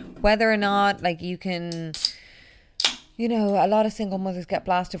woman, whether or not, like, you can, you know, a lot of single mothers get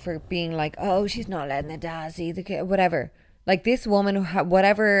blasted for being like, oh, she's not letting the dad see the kid, whatever. Like, this woman,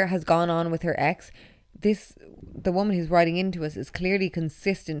 whatever has gone on with her ex, the woman who's writing into us is clearly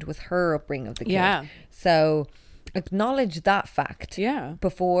consistent with her upbringing of the kid. Yeah. So acknowledge that fact. Yeah.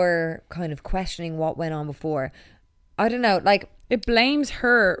 Before kind of questioning what went on before. I don't know, like, it blames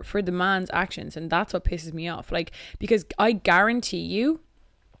her for the man's actions, and that's what pisses me off. Like, because I guarantee you,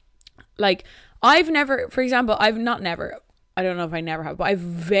 like, I've never, for example, I don't know if I never have, but I've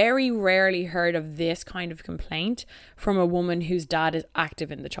very rarely heard of this kind of complaint from a woman whose dad is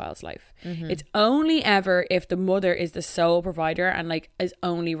active in the child's life. Mm-hmm. It's only ever if the mother is the sole provider and, like, is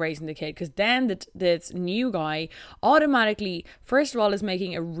only raising the kid, because then this new guy automatically, first of all, is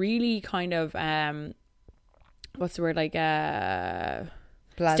making a really kind of what's the word, like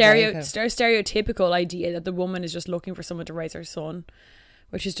stereotypical idea that the woman is just looking for someone to raise her son,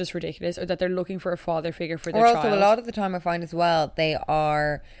 which is just ridiculous, or that they're looking for a father figure for their child. Or also, a lot of the time I find as well, they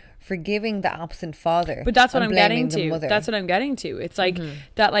are forgiving the absent father. But that's what I'm getting the to. mother. That's what I'm getting to. It's like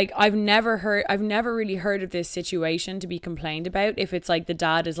that, like, I've never really heard of this situation to be complained about. If it's like the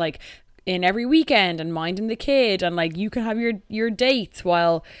dad is like in every weekend and minding the kid, and like you can have your dates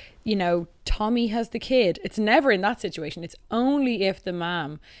while, you know, Tommy has the kid. It's never in that situation. It's only if the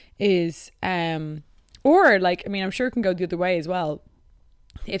mom is or, like, I mean, I'm sure it can go the other way as well.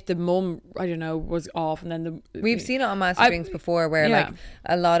 If the mum, I don't know, was off, and then we've seen it on Master Drinks before, where like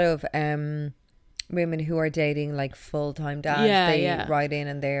a lot of women who are dating like full-time dads, they write in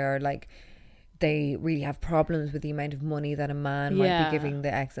and they are like, they really have problems with the amount of money that a man might be giving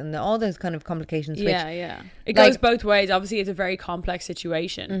the ex, and all those kind of complications. Which, it goes both ways. Obviously, it's a very complex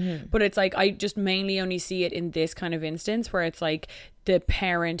situation, but it's like, I just mainly only see it in this kind of instance where it's like the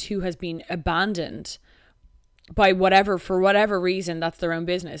parent who has been abandoned by for whatever reason, that's their own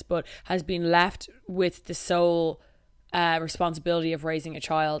business, but has been left with the sole responsibility of raising a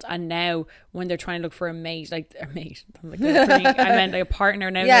child. And now when they're trying to look for a mate, like a mate, I meant like a partner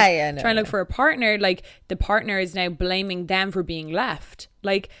now. Trying to look for a partner, like the partner is now blaming them for being left.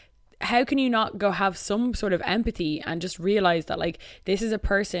 Like, how can you not go have some sort of empathy and just realize that like this is a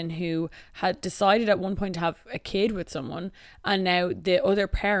person who had decided at one point to have a kid with someone, and now the other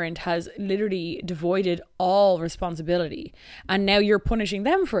parent has literally devoided all responsibility, and now you're punishing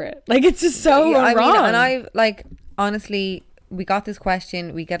them for it. Like, it's just so wrong. And I like, honestly, we got this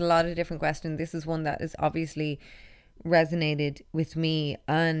question, we get a lot of different questions. This is one that is obviously resonated with me,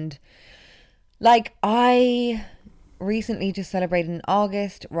 and like, I recently just celebrated in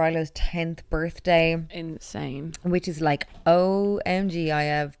August Rilo's 10th birthday. Insane. Which is like, OMG, I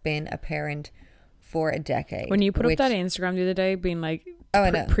have been a parent for a decade. When you put up that Instagram the other day being like, I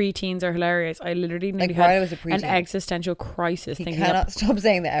know. Preteens are hilarious. I literally nearly Riley had was a preteen. an existential crisis. He thinking cannot stop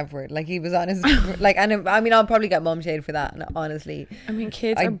saying the F word. Like, he was on his like, and I mean, I'll probably get mum shade for that. And honestly, I mean,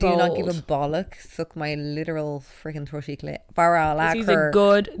 kids I are do bold. not give a bollock. Suck my literal freaking thrushy clit. Farrell, He's a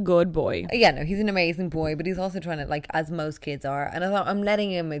good boy. Yeah, no, he's an amazing boy, but he's also trying to, like, as most kids are, and I'm letting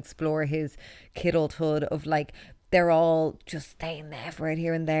him explore his kidulthood of like, they're all just saying the F word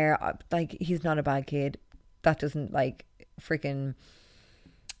here and there. Like, he's not a bad kid. That doesn't, like, freaking,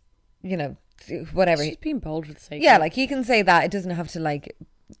 you know, whatever. She's being bold for the sake. Yeah, of it. like, he can say that. It doesn't have to, like,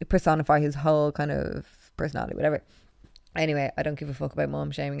 personify his whole kind of personality, whatever. Anyway, I don't give a fuck about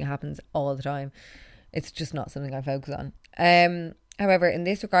mom shaming. It happens all the time. It's just not something I focus on. However, in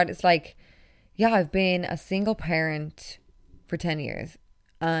this regard, it's like, yeah, I've been a single parent for 10 years.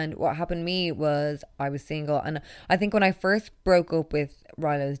 And what happened to me was I was single. And I think when I first broke up with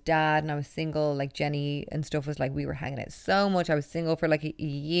Rilo's dad and I was single, like, Jenny and stuff was like, we were hanging out so much. I was single for like a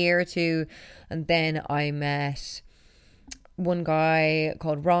year or two. And then I met one guy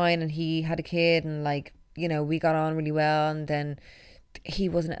called Ryan, and he had a kid, and, like, you know, we got on really well. And then he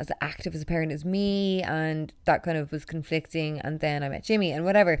wasn't as active as a parent as me, and that kind of was conflicting. And then I met Jimmy and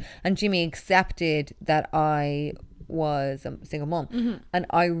whatever. And Jimmy accepted that I was a single mom, and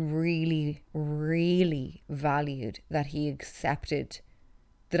I really, really valued that he accepted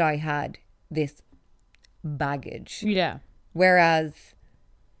that I had this baggage. Yeah. Whereas,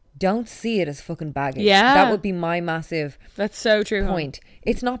 don't see it as fucking baggage. Yeah. That would be my massive That's so true. point.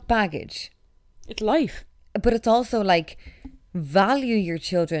 It's not baggage, It's life. but it's also like, value your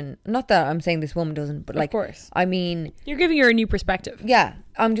children. Not that I'm saying this woman doesn't, but, like, Of course. I mean, You're giving her a new perspective. yeah,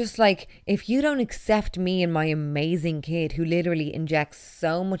 I'm just like, if you don't accept me and my amazing kid who literally injects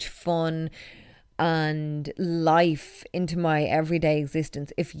so much fun and life into my everyday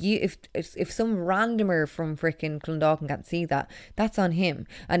existence, if some randomer from frickin' Clondalkin can't see that, that's on him.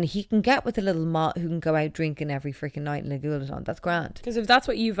 And he can get with a little mot who can go out drinking every frickin' night in a Gulaton. That's grand. Because if that's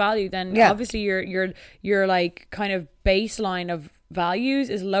what you value, then Yeah. obviously your like kind of baseline of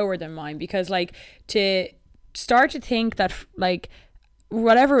values is lower than mine. Because, like, to start to think that, like,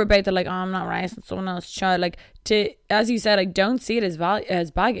 whatever about the, like, oh, I'm not raising someone else's child, like, to, as you said, like, don't see it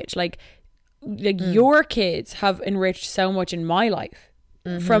as baggage. Like your kids have enriched so much in my life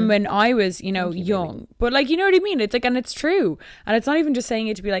from when I was, you know, young. But, like, you know what I mean? It's like, and it's true. And it's not even just saying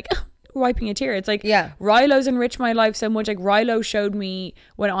it to be like, wiping a tear. It's like, Yeah. Rilo's enriched my life so much. Like, Rilo showed me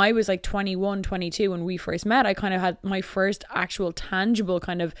when I was like 21, 22, when we first met, I kind of had my first actual tangible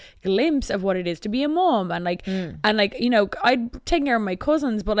kind of glimpse of what it is to be a mom. And like, and like, you know, I'd taken care of my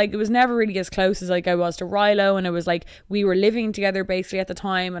cousins, but, like, it was never really as close as, like, I was to Rilo. And it was like, we were living together basically at the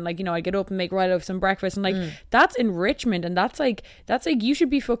time. And, like, you know, I'd get up and make Rilo some breakfast, and, like, that's enrichment. And that's like, you should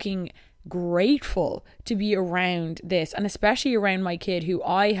be fucking grateful to be around this, and especially around my kid who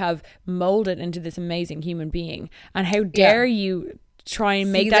I have molded into this amazing human being. And how dare you try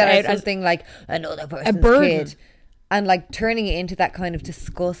and make See that out as something like another person's burden. kid, and, like, turning it into that kind of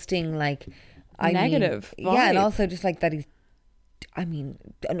disgusting, like, Negative yeah, and vibe. also just like that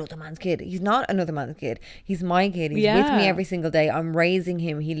another man's kid. He's not another man's kid. He's my kid. He's with me Yeah. every single day. I'm raising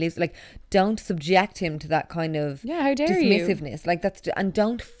him. He lives, like, don't subject him to that kind of Yeah, how dare you. dismissiveness. Like, and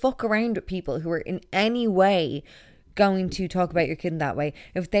don't fuck around with people who are in any way going to talk about your kid in that way.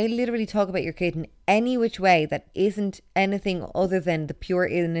 If they literally talk about your kid in any which way that isn't anything other than the pure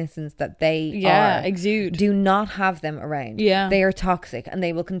innocence that they are, exude. do not have them around. Yeah. They are toxic, and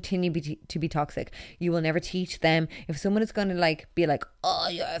they will continue to be toxic. You will never teach them. If someone is going to, like, be like, oh,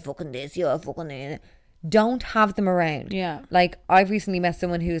 you're fucking this, you're fucking that, don't have them around. Yeah. Like, I've recently met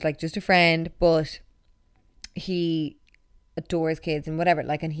someone who's, like, just a friend, but he adores kids and whatever,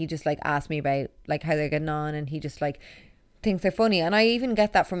 like, and he just, like, asked me about, like, how they're getting on, and he just, like, thinks they're funny. And I even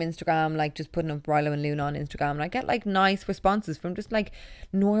get that from Instagram, like, just putting up Rilo and Luna on Instagram, and I get, like, nice responses from just, like,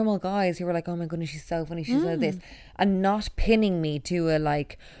 normal guys who are like, oh my goodness, she's so funny, she's so this, and not pinning me to a,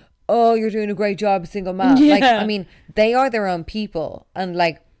 like, oh, you're doing a great job, single mom. Yeah. Like, I mean, they are their own people, and,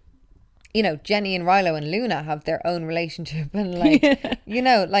 like, you know, Jenny and Rilo and Luna have their own relationship, and, like, you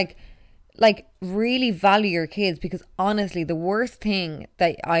know, like, like really value your kids, because honestly the worst thing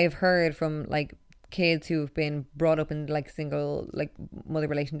that I have heard from like kids who have been brought up in like single like mother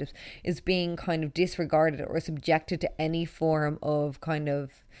relationships is being kind of disregarded or subjected to any form of kind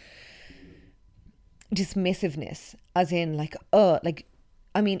of dismissiveness, as in like, oh, like,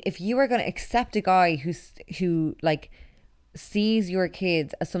 I mean, if you are going to accept a guy who like sees your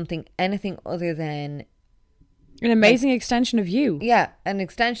kids as something anything other than an amazing extension of you. Yeah, an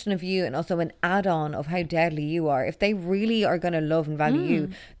extension of you, and also an add-on of how deadly you are. If they really are going to love and value you,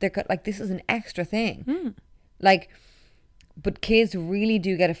 they're like, this is an extra thing. Like, but kids really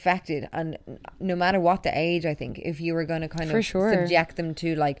do get affected, and no matter what the age, I think, if you were going to kind of subject them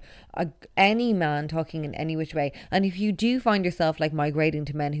to like any man talking in any which way, and if you do find yourself like migrating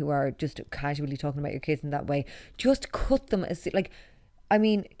to men who are just casually talking about your kids in that way, just cut them. As like, I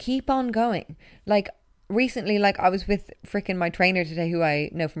mean, keep on going. Like, recently, like, I was with freaking my trainer today, who I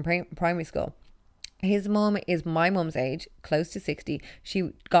know from primary school. His mum is my mum's age, close to 60.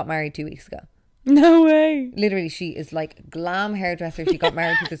 She got married 2 weeks ago. No way. Literally, she is like glam hairdresser. She got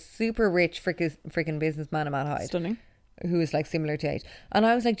married to this super rich freaking businessman in Mad Hyde. Stunning. Who is like similar to age. And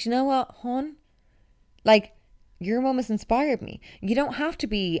I was like, do you know what, hon? Like, your mum has inspired me. You don't have to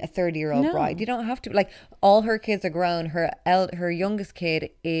be a 30-year-old bride. You don't have to, like, all her kids are grown. Her youngest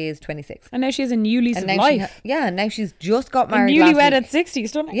kid is 26. And now she has a new lease of life. Now she's just got married. Newlywed at 60,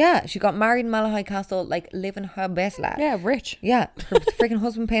 stunning. Yeah, she got married in Malahide Castle, like, living her best life. Yeah, rich. Yeah, her freaking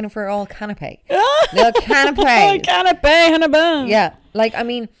husband paying for her all canapé. Little canapé. Canapé. Yeah, like, I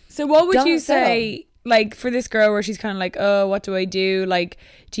mean. So what would you say, like, for this girl where she's kind of like, oh, what do I do? Like,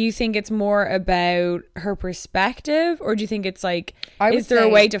 do you think it's more about her perspective, or do you think it's like, is there a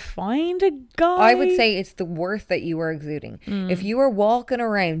way to find a guy? I would say it's the worth that you are exuding. If you are walking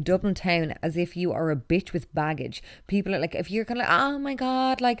around Dublin town as if you are a bitch with baggage, people are like, if you're kind of like, oh my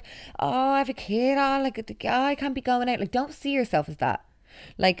God, like, oh, I have a kid, oh, like, I can't be going out. Like, don't see yourself as that.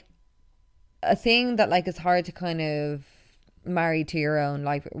 Like, a thing that like is hard to kind of marry to your own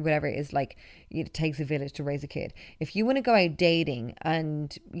life, whatever, is like, it takes a village to raise a kid. If you want to go out dating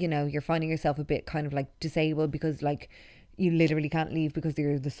and, you know, you're finding yourself a bit kind of like disabled because like you literally can't leave because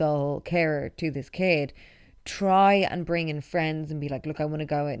you're the sole carer to this kid, try and bring in friends and be like, look, I want to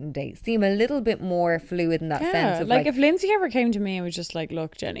go out and date. Seem a little bit more fluid in that sense of like if Lindsay ever came to me and was just like,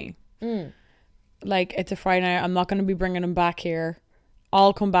 look, Jenny, like, it's a Friday night, I'm not going to be bringing him back here,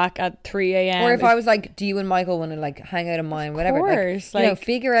 I'll come back at 3 a.m. Or if I was like, do you and Michael want to like hang out in mine, whatever. Of course. Like, you know,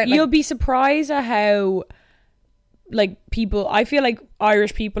 figure out. Like, you'll be surprised at how, like, people, I feel like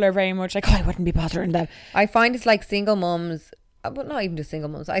Irish people are very much like, oh, I wouldn't be bothering them. I find it's like single mums, but not even just single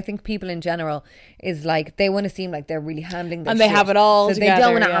mums. I think people in general is like, they want to seem like they're really handling their and they shit. have it all so together. They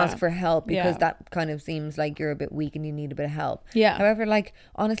don't want to ask for help because that kind of seems like you're a bit weak and you need a bit of help. Yeah. However, like,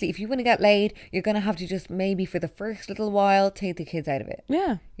 honestly, if you want to get laid, you're going to have to just maybe for the first little while take the kids out of it.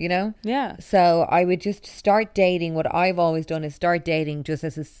 Yeah. You know? Yeah. So I would just start dating. What I've always done is start dating just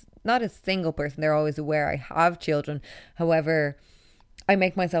as not a single person. They're always aware I have children. However, I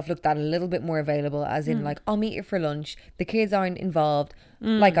make myself look that a little bit more available, as in like, I'll meet you for lunch, the kids aren't involved,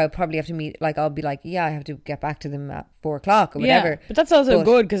 like I'll probably have to meet, like I'll be like, yeah, I have to get back to them at 4 o'clock or whatever. But that's also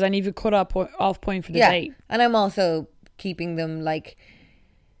good, because then you've cut off point for the date. And I'm also keeping them like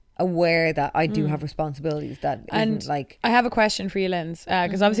aware that I do have responsibilities that isn't like. I have a question for you, Linz,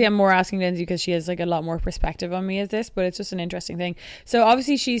 because obviously I'm more asking Lindsay because she has like a lot more perspective on me as this, but it's just an interesting thing. So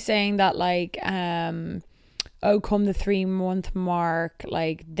obviously she's saying that like oh, come the 3-month mark,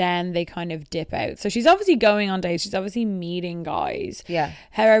 like then they kind of dip out. So she's obviously going on dates, she's obviously meeting guys. Yeah.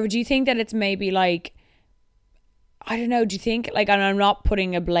 However, do you think that it's maybe like, I don't know, do you think, like, and I'm not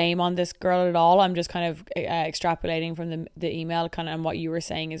putting a blame on this girl at all, I'm just kind of extrapolating from the email kind of and what you were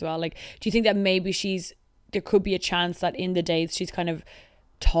saying as well. Like, do you think that maybe there could be a chance that in the dates she's kind of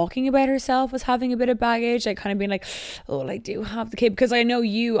talking about herself as having a bit of baggage, like kind of being like, oh, I do have the kid? Because I know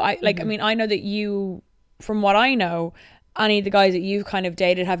you, I mean, I know that you, from what I know, any of the guys that you've kind of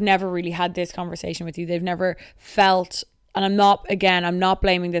dated have never really had this conversation with you. They've never felt, and I'm not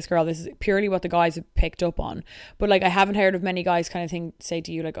blaming this girl, this is purely what the guys have picked up on, but like I haven't heard of many guys kind of say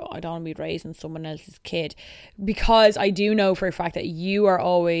to you like, oh, I don't want to be raising someone else's kid, because I do know for a fact that you are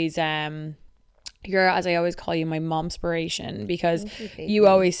always you're, as I always call you, my momspiration, because you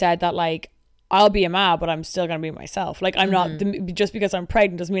always said that like, I'll be a ma, but I'm still going to be myself. Like, I'm not, just because I'm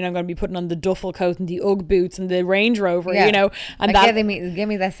pregnant doesn't mean I'm going to be putting on the duffel coat and the Ugg boots and the Range Rover, you know? And like, give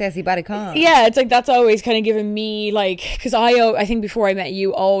me that sassy body con. Yeah, it's like, that's always kind of given me, like, because I think before I met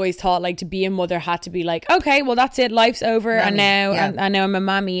you, always thought, like, to be a mother had to be like, okay, well, that's it, life's over, and now and now I'm a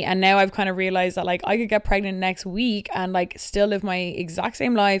mammy, and now I've kind of realised that, like, I could get pregnant next week and, like, still live my exact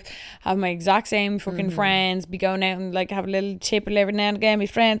same life, have my exact same fucking friends, be going out and, like, have a little chip every now and again, my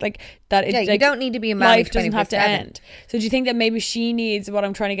friends, like, that it's like, you don't need to be a mammy. Life doesn't have to end. So do you think that maybe she needs, what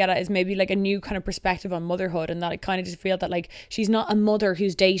I'm trying to get at is maybe like a new kind of perspective on motherhood, and that I kind of just feel that, like, she's not a mother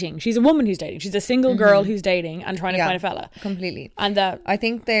who's dating, she's a woman who's dating, she's a single girl who's dating and trying to find a fella. Completely. And I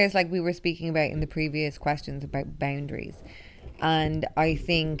think there's, like we were speaking about in the previous questions about boundaries, and I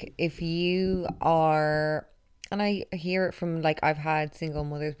think if you are, and I hear it from, like, I've had single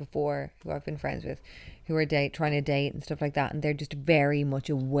mothers before who I've been friends with who are trying to date and stuff like that, and they're just very much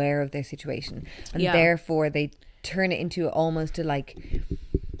aware of their situation, and therefore they turn it into almost a, like,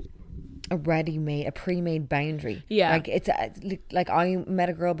 a pre-made boundary. Like, it's like, I met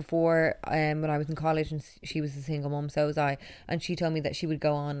a girl before when I was in college, and she was a single mum, so was I, and she told me that she would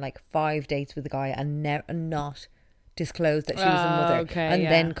go on like 5 dates with a guy and not disclose that she was a mother, and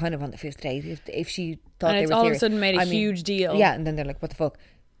then kind of on the 5th date, if she thought they were serious, all of a sudden made a huge deal. Yeah, and then they're like, what the fuck.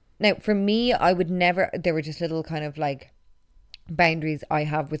 Now, for me, I would never, there were just little kind of, like, boundaries I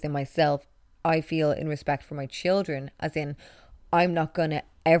have within myself, I feel, in respect for my children, as in, I'm not going to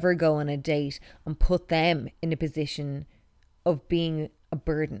ever go on a date and put them in a position of being a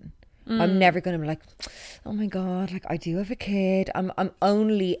burden. I'm never going to be like, oh my God, like, I do have a kid. I'm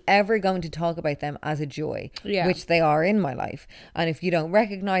only ever going to talk about them as a joy, which they are in my life. And if you don't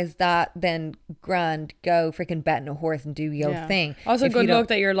recognize that, then grand, go freaking bet on a horse and do your thing. Also, good luck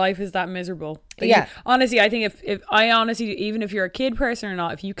that your life is that miserable. Honestly, I think if even if you're a kid person or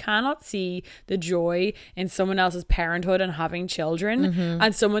not, if you cannot see the joy in someone else's parenthood and having children,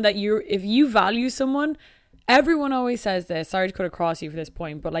 and someone that if you value someone, everyone always says this, sorry to cut across you for this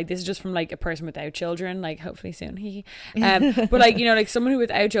point, but, like, this is just from, like, a person without children, like, hopefully soon, but, like, you know, like, someone who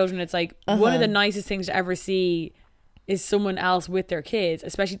without children, it's like one of the nicest things to ever see is someone else with their kids,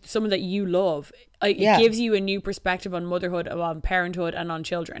 especially someone that you love. Like, it gives you a new perspective on motherhood, on parenthood, and on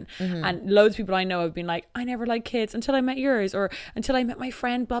children. And loads of people I know have been like, I never liked kids until I met yours, or until I met my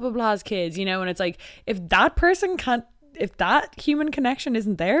friend blah blah blah's kids, you know. And it's like, if that human connection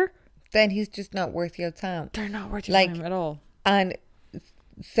isn't there, then he's just not worth your time. They're not worth your time at all. And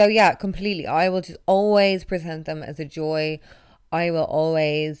so, yeah, completely. I will just always present them as a joy. I will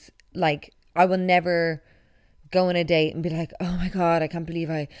always, like, I will never go on a date and be like, oh my God, I can't believe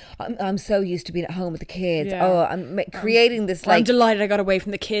I'm so used to being at home with the kids. Oh, I'm creating this, like, I'm delighted I got away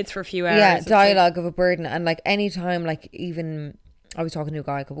from the kids for a few hours. Yeah, dialogue of a burden. And, like, anytime, like, even I was talking to a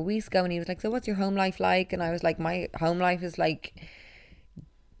guy a couple of weeks ago, and he was like, so what's your home life like? And I was like, my home life is like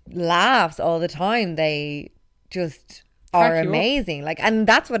laughs all the time. They just are amazing. Like, and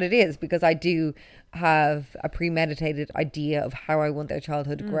that's what it is, because I do have a premeditated idea of how I want their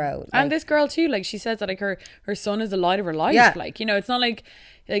childhood to grow. Like, and this girl too, like, she says that, like, her son is the light of her life. Like, you know, it's not like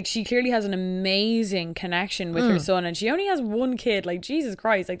she clearly has an amazing connection with her son, and she only has one kid. Like, Jesus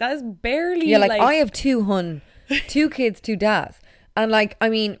Christ, like, that is barely like I have two kids, 2 dads. And, like, I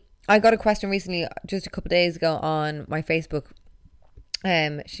mean, I got a question recently, just a couple of days ago, on my Facebook.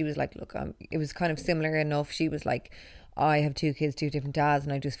 She was like, look, it was kind of similar enough. She was like, I have 2 kids, 2 different dads,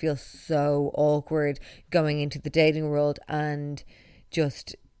 and I just feel so awkward going into the dating world and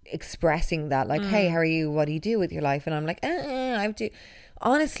just expressing that, like, hey, how are you? What do you do with your life? And I'm like, I have to.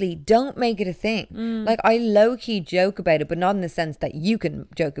 Honestly, don't make it a thing. Like, I low-key joke about it, but not in the sense that you can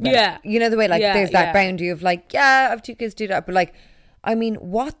joke about it. You know, the way, like, there's that boundary of, like, I have 2 kids, 2 dads, but, like, I mean,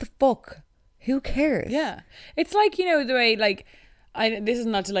 what the fuck? Who cares? Yeah. It's like, you know, the way, like, this is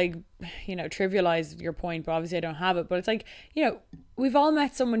not to, like, you know, trivialize your point, but obviously I don't have it, but it's like, you know, we've all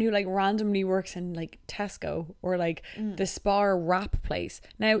met someone who, like, randomly works in, like, Tesco or, like, the Spar wrap place.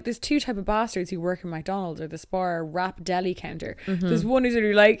 Now, there's 2 type of bastards who work in McDonald's or the Spar wrap deli counter. There's one who's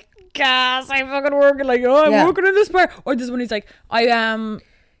really like, gas, I'm fucking working, like, I'm working in the Spar. Or there's one who's like, I am...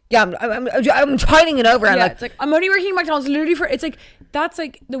 I'm trying it over. And like, it's like, I'm only working at McDonald's literally for, it's like, that's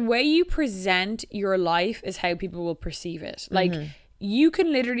like, the way you present your life is how people will perceive it. Like, you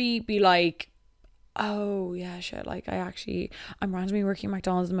can literally be like, oh yeah, shit, like, I'm randomly working at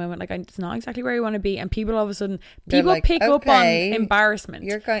McDonald's at the moment, like, it's not exactly where I want to be, and people all of a sudden, like, pick up on embarrassment.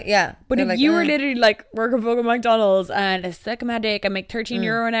 You're kind, but if like, you were literally like, working for McDonald's and a suck my dick and make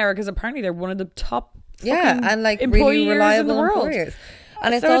 €13 an hour, because apparently they're one of the top and like, really reliable employers.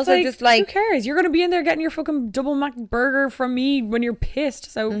 And it's So also just like, who cares? You're going to be in there getting your fucking double Mac burger from me when you're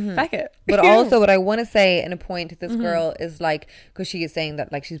pissed. So feck it. but also what I want to say in a point to this girl is like, because she is saying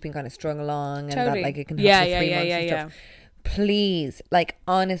that like she's been kind of strung along and that like it can happen for 3 months and stuff. Please, like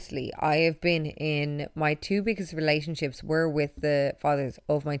honestly, I have been in my 2 biggest relationships were with the fathers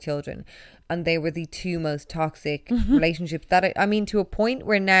of my children, and they were the 2 most toxic relationships that I mean to a point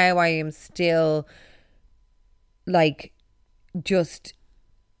where now I am still like just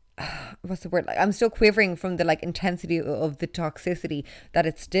what's the word, like I'm still quivering from the like intensity of the toxicity that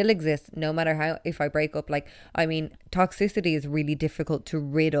it still exists no matter how, if I break up. Like I mean toxicity is really difficult to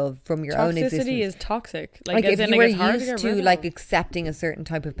rid of from your own existence. Toxicity is toxic, like if you were used to like accepting a certain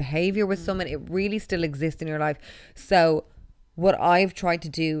type of behavior with someone, it really still exists in your life. So what I've tried to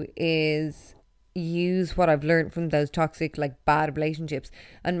do is use what I've learned from those toxic like bad relationships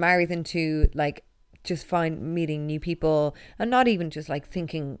and marry them to like just meeting new people, and not even just like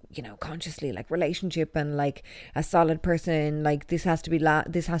thinking, you know, consciously like relationship and like a solid person, like this has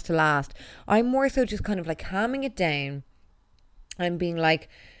to last. I'm more so just kind of like calming it down and being like,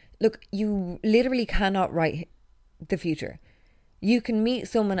 look, you literally cannot write the future. You can meet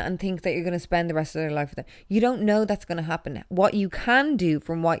someone and think that you're going to spend the rest of their life with them. You don't know that's going to happen. What you can do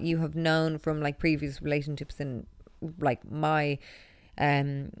from what you have known from like previous relationships and like my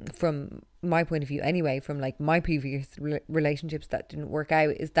from my point of view anyway, from like my previous relationships that didn't work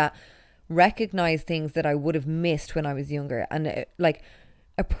out, is that recognize things that I would have missed when I was younger, and like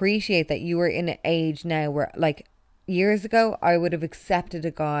appreciate that you are in an age now where like years ago I would have accepted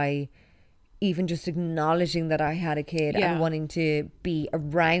a guy even just acknowledging that I had a kid and wanting to be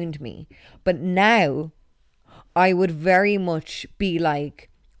around me, but now I would very much be like,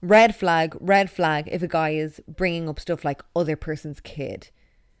 red flag if a guy is bringing up stuff like other person's kid.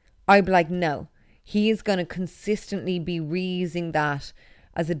 I'd be like, no, he is going to consistently be reusing that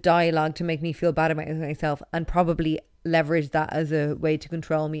as a dialogue to make me feel bad about myself, and probably leverage that as a way to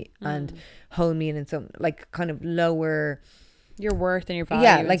control me and hold me in some like kind of lower your worth and your value.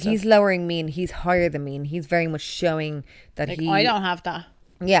 Yeah, like he's lowering me and he's higher than me, and he's very much showing that like, I don't have that.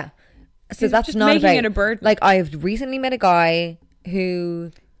 Yeah. So he's that's just not making about it a burden. Like I've recently met a guy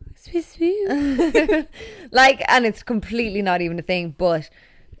who like, and it's completely not even a thing, but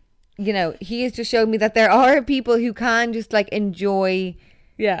you know, he has just showed me that there are people who can just like enjoy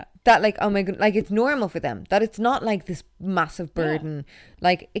that, like, oh my god, like it's normal for them, that it's not like this massive burden.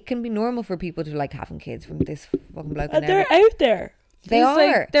 Like it can be normal for people to like having kids from this fucking bloke, and they're out there. They are.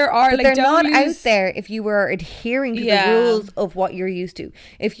 Like, there are, but like, they're not use... out there if you were adhering to the rules of what you're used to.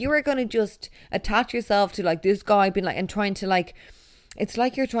 If you were going to just attach yourself to like this guy being like, and trying to like, it's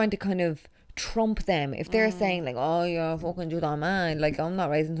like you're trying to kind of trump them. If they're saying like, oh, you're fucking do that man, like I'm not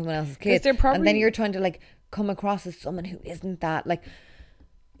raising someone else's kid, and then you're trying to like come across as someone who isn't that. Like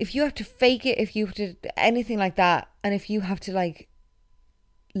if you have to fake it, if you have to anything like that, and if you have to like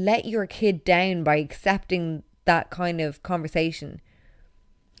let your kid down by accepting that kind of conversation,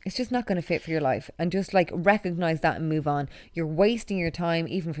 it's just not going to fit for your life. And just like recognize that and move on. You're wasting your time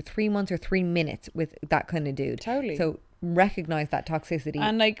even for 3 months or 3 minutes with that kind of dude. Totally. So recognize that toxicity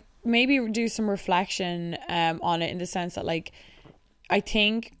and like maybe do some reflection on it, in the sense that like I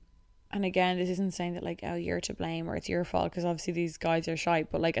think, and again this isn't saying that like, oh, you're to blame or it's your fault, because obviously these guys are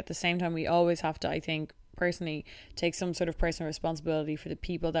shite, but like at the same time we always have to, I think personally, take some sort of personal responsibility for the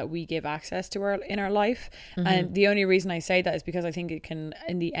people that we give access to in our life. And the only reason I say that is because I think it can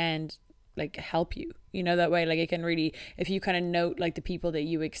in the end like help you, you know, that way. Like it can really, if you kind of note like the people that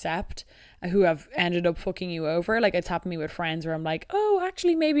you accept who have ended up fucking you over, like it's happened to me with friends where I'm like, oh,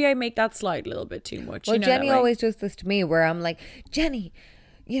 actually maybe I make that slide a little bit too much. Well, you know, Jenny always does this to me where I'm like, Jenny,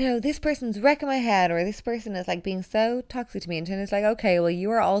 you know, this person's wrecking my head, or this person is like being so toxic to me, and it's like, okay, well,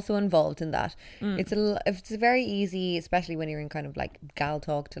 you are also involved in that. It's very easy, especially when you're in kind of like gal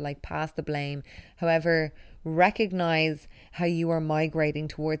talk, to like pass the blame. However, recognize how you are migrating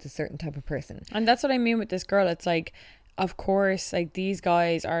towards a certain type of person. And that's what I mean with this girl. It's like, of course, like these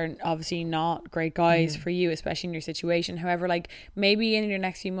guys are obviously not great guys for you, especially in your situation. However, like maybe in your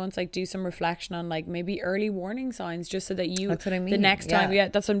next few months, like do some reflection on like maybe early warning signs, just so that you, that's what I mean. The next time,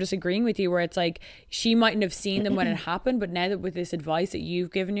 that's what I'm just agreeing with you, where it's like she mightn't have seen them when it happened, but now that with this advice that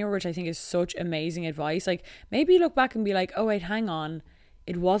you've given her, which I think is such amazing advice, like maybe look back and be like, oh wait, hang on,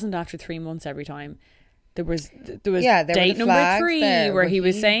 it wasn't after 3 months every time. There was date number 3 where he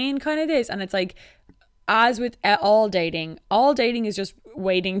was saying kind of this, and it's like, as with all dating is just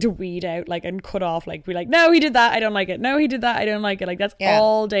waiting to weed out, like, and cut off, like, be like, no, he did that, I don't like it. No, he did that, I don't like it. Like, that's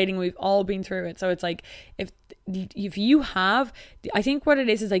all dating. We've all been through it. So it's like, if you have, I think what it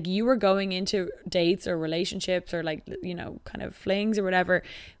is like, you were going into dates or relationships or, like, you know, kind of flings or whatever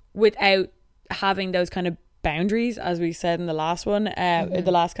without having those kind of boundaries, as we said in the last one,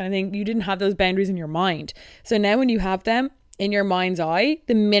 the last kind of thing. You didn't have those boundaries in your mind. So now when you have them in your mind's eye,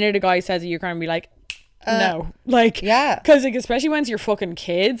 the minute a guy says it, you're kind of be like, no, like, yeah, because, like, especially when it's your fucking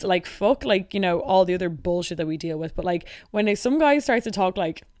kids, like, fuck, like, you know, all the other bullshit that we deal with. But, like, when some guy starts to talk,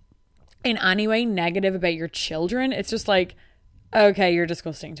 like, in any way negative about your children, it's just like, okay, you're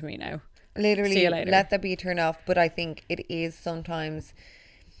disgusting to me now. Literally, see you later. Let that be a turn off. But I think it is sometimes,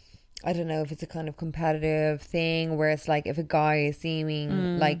 I don't know if it's a kind of competitive thing where it's like, if a guy is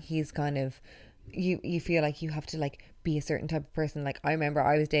seeming like he's kind of, you feel like you have to, like, be a certain type of person. Like, I remember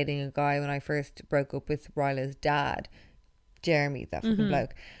I was dating a guy when I first broke up with Ryla's dad, Jeremy, that fucking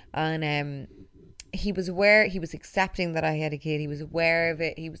bloke, and he was aware, he was accepting that I had a kid, he was aware of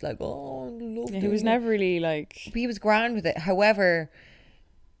it, he was like, oh, love he was never really like, he was grand with it. However,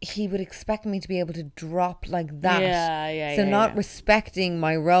 he would expect me to be able to drop like that, not respecting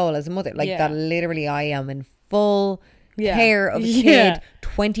my role as a mother, like that literally I am in full care of a kid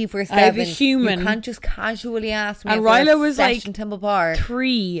 24/7. I have a human. You can't just casually ask me. And Ryla was like in Temple Bar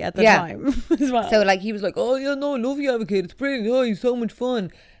 3 at the time as well. So, like, he was like, oh yeah, no, I love you, have a kid, it's brilliant, oh, you're so much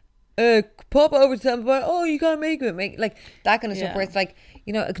fun, pop over to Temple Bar, oh, you can't make it, like that kind of stuff, where it's like,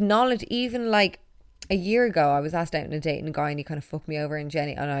 you know, acknowledge. Even like a year ago, I was asked out on a date and a guy, and he kind of fucked me over, and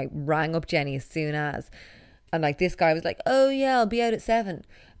I rang up Jenny as soon as, and like this guy was like, oh yeah, I'll be out at 7.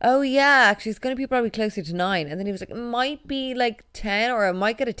 Oh yeah, actually it's going to be probably closer to 9. And then he was like, it might be like 10, or I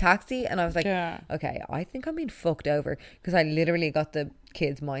might get a taxi. And I was like, okay, I think I'm being fucked over, because I literally got the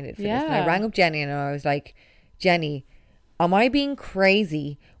kids minded for this. And I rang up Jenny and I was like, Jenny, am I being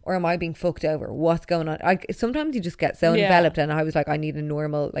crazy or am I being fucked over? What's going on? Sometimes you just get so enveloped, and I was like, I need a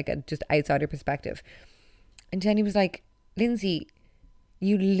normal, like, a just outsider perspective. And Jenny was like, Lindsay,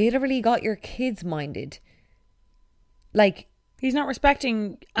 you literally got your kids minded. Like, he's not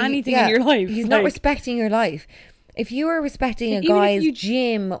respecting anything in your life. He's not respecting your life. If you are respecting a guy's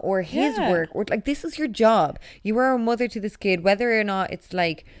gym or his work, or like, this is your job. You are a mother to this kid, whether or not it's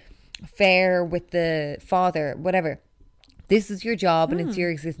like fair with the father, whatever. This is your job and it's your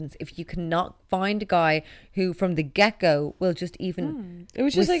existence. If you cannot find a guy who from the get-go will just even it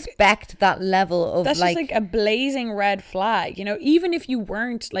was just respect that level of, that's like, just like a blazing red flag, you know. Even if you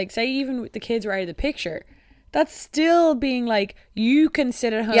weren't, like, say even the kids were out of the picture, that's still being like, you can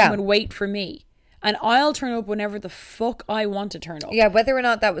sit at home and wait for me, and I'll turn up whenever the fuck I want to turn up. Yeah, whether or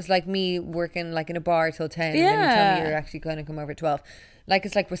not that was like me working like in a bar till 10 and then you tell me you're actually going to come over at 12. Like,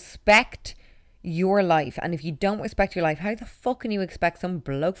 it's like, respect your life. And if you don't respect your life, how the fuck can you expect some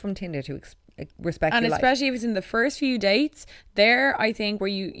bloke from Tinder to respect your life? And especially if it's in the first few dates, there I think where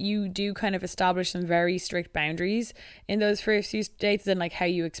you do kind of establish some very strict boundaries in those first few dates, and like how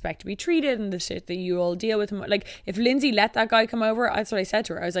you expect to be treated and the shit that you all deal with. Like, if Lindsay let that guy come over, that's what I said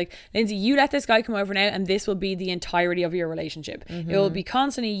to her. I was like, Lindsay, you let this guy come over now, and this will be the entirety of your relationship. It will be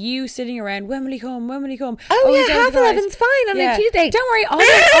constantly you sitting around, when will he come, when will he come? Oh yeah, 11:30's fine on a Tuesday. Don't worry, I'll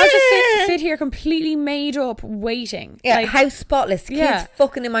just sit here completely made up waiting. Yeah, like, house spotless, kids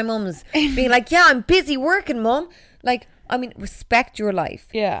fucking in my mum's, being like, yeah, I'm busy working, mum. Like, I mean, respect your life.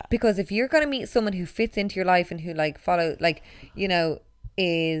 Yeah. Because if you're going to meet someone who fits into your life and who, like, follow, like, you know,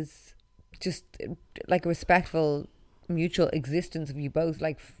 is just like a respectful mutual existence of you both,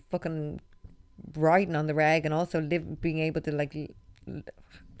 like, fucking riding on the reg, and also being able to, like,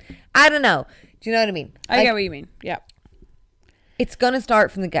 I don't know. Do you know what I mean? I get what you mean. Yeah. It's going to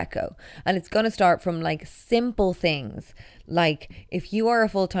start from the get-go, and it's going to start from, like, simple things. Like, if you are a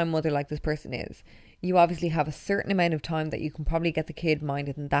full-time mother like this person is, you obviously have a certain amount of time that you can probably get the kid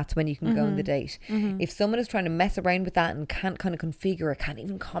minded, and that's when you can go on the date. If someone is trying to mess around with that and can't kind of configure it, can't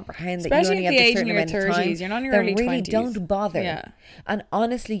even comprehend that you only have a certain amount of time, you're not in your early 20s. Don't bother. Yeah. And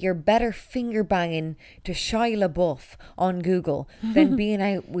honestly, you're better finger banging to Shia LaBeouf on Google than being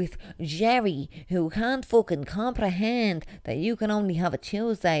out with Jerry, who can't fucking comprehend that you can only have a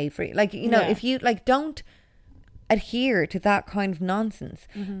Tuesday free. Like, you know, if you, like, don't adhere to that kind of nonsense.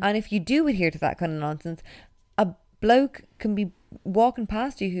 And if you do adhere to that kind of nonsense, a bloke can be walking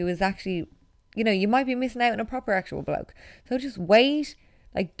past you who is actually, you know, you might be missing out on a proper actual bloke. So just wait.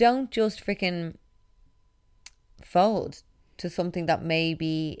 Like, don't just freaking fold to something that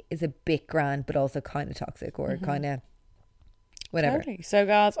maybe is a bit grand but also kind of toxic, or kind of whatever. Totally. So,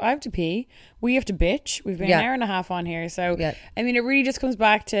 guys, I have to pee. We have to bitch. We've been an hour and a half on here. So, I mean, it really just comes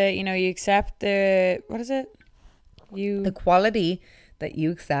back to, you know, you accept the, what is it? The quality that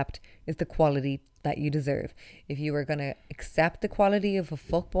you accept is the quality that you deserve. If you are going to accept the quality of a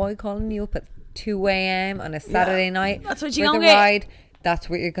fuckboy calling you up at 2 a.m. on a Saturday night that's what you for the gonna get. ride, that's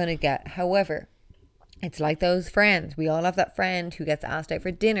what you're going to get. However, it's like those friends. We all have that friend who gets asked out for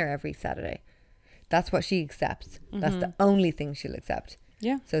dinner every Saturday. That's what she accepts. That's the only thing she'll accept.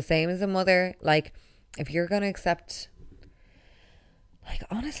 Yeah. So same as a mother, like if you're going to accept, like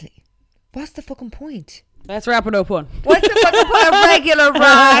honestly, what's the fucking point? Let's wrap it up one. What's the fucking point? A regular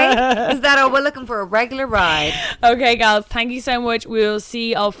ride? Is that all we're looking for? A regular ride? Okay, guys, thank you so much. We'll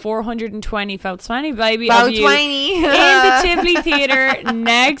see all 420 felt 20 baby About of you 20 in the Tivoli Theatre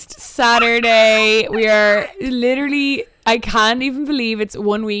next Saturday. We are literally, I can't even believe it's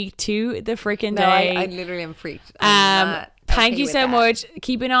 1 week to the freaking day. I literally am freaked. Thank you so much.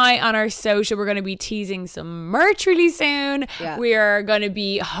 Keep an eye on our social. We're going to be teasing some merch really soon. Yeah. We are going to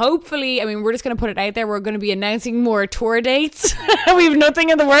be hopefully, I mean, we're just going to put it out there. We're going to be announcing more tour dates. We have nothing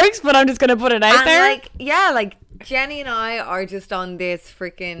in the works, but I'm just going to put it out there. Like Jenny and I are just on this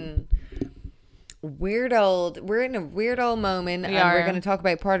freaking we're in a weird old moment, we're going to talk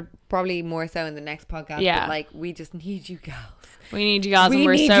about probably more so in the next podcast. Yeah. But like, we just need you gals. We need you guys. We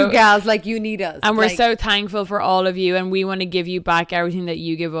need you gals like you need us. And we're so thankful for all of you. And we want to give you back everything that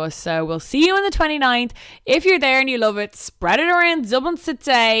you give us. So we'll see you on the 29th. If you're there and you love it, spread it around Dublin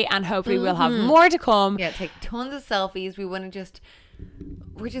City. And hopefully we'll have more to come. Yeah, take tons of selfies.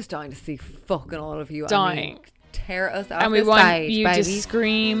 We're just dying to see fucking all of you. Dying. I mean, tear us off and we the want stage, you baby. to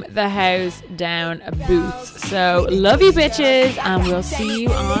scream the house down boots. So love you bitches, and we'll see you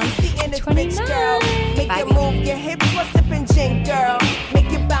on 29th. Make you move your hips, what's up and gin, girl. Make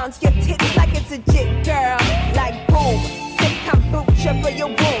you bounce your tits like it's a jig, girl. Like boom, sip kombucha for your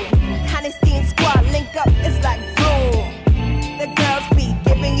womb. Hennessy squad link up, it's like boom. The girls be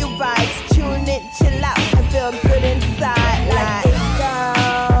giving you vibes, tune in, chill out, and feel good inside. Like it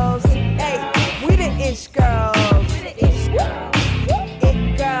girls, hey, we the ish girls.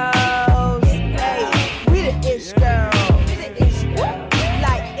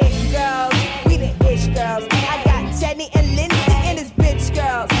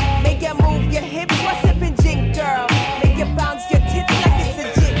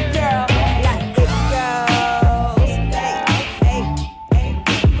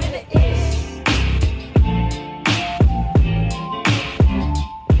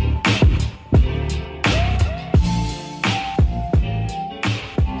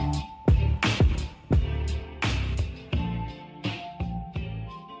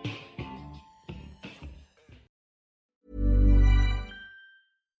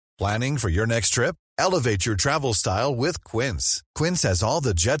 Planning for your next trip? Elevate your travel style with Quince. Quince has all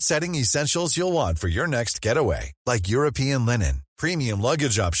the jet-setting essentials you'll want for your next getaway, like European linen, premium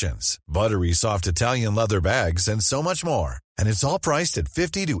luggage options, buttery soft Italian leather bags, and so much more. And it's all priced at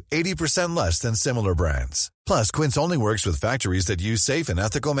 50 to 80% less than similar brands. Plus, Quince only works with factories that use safe and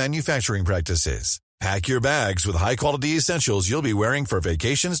ethical manufacturing practices. Pack your bags with high-quality essentials you'll be wearing for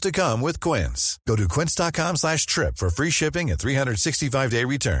vacations to come with Quince. Go to quince.com/trip for free shipping and 365-day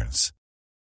returns.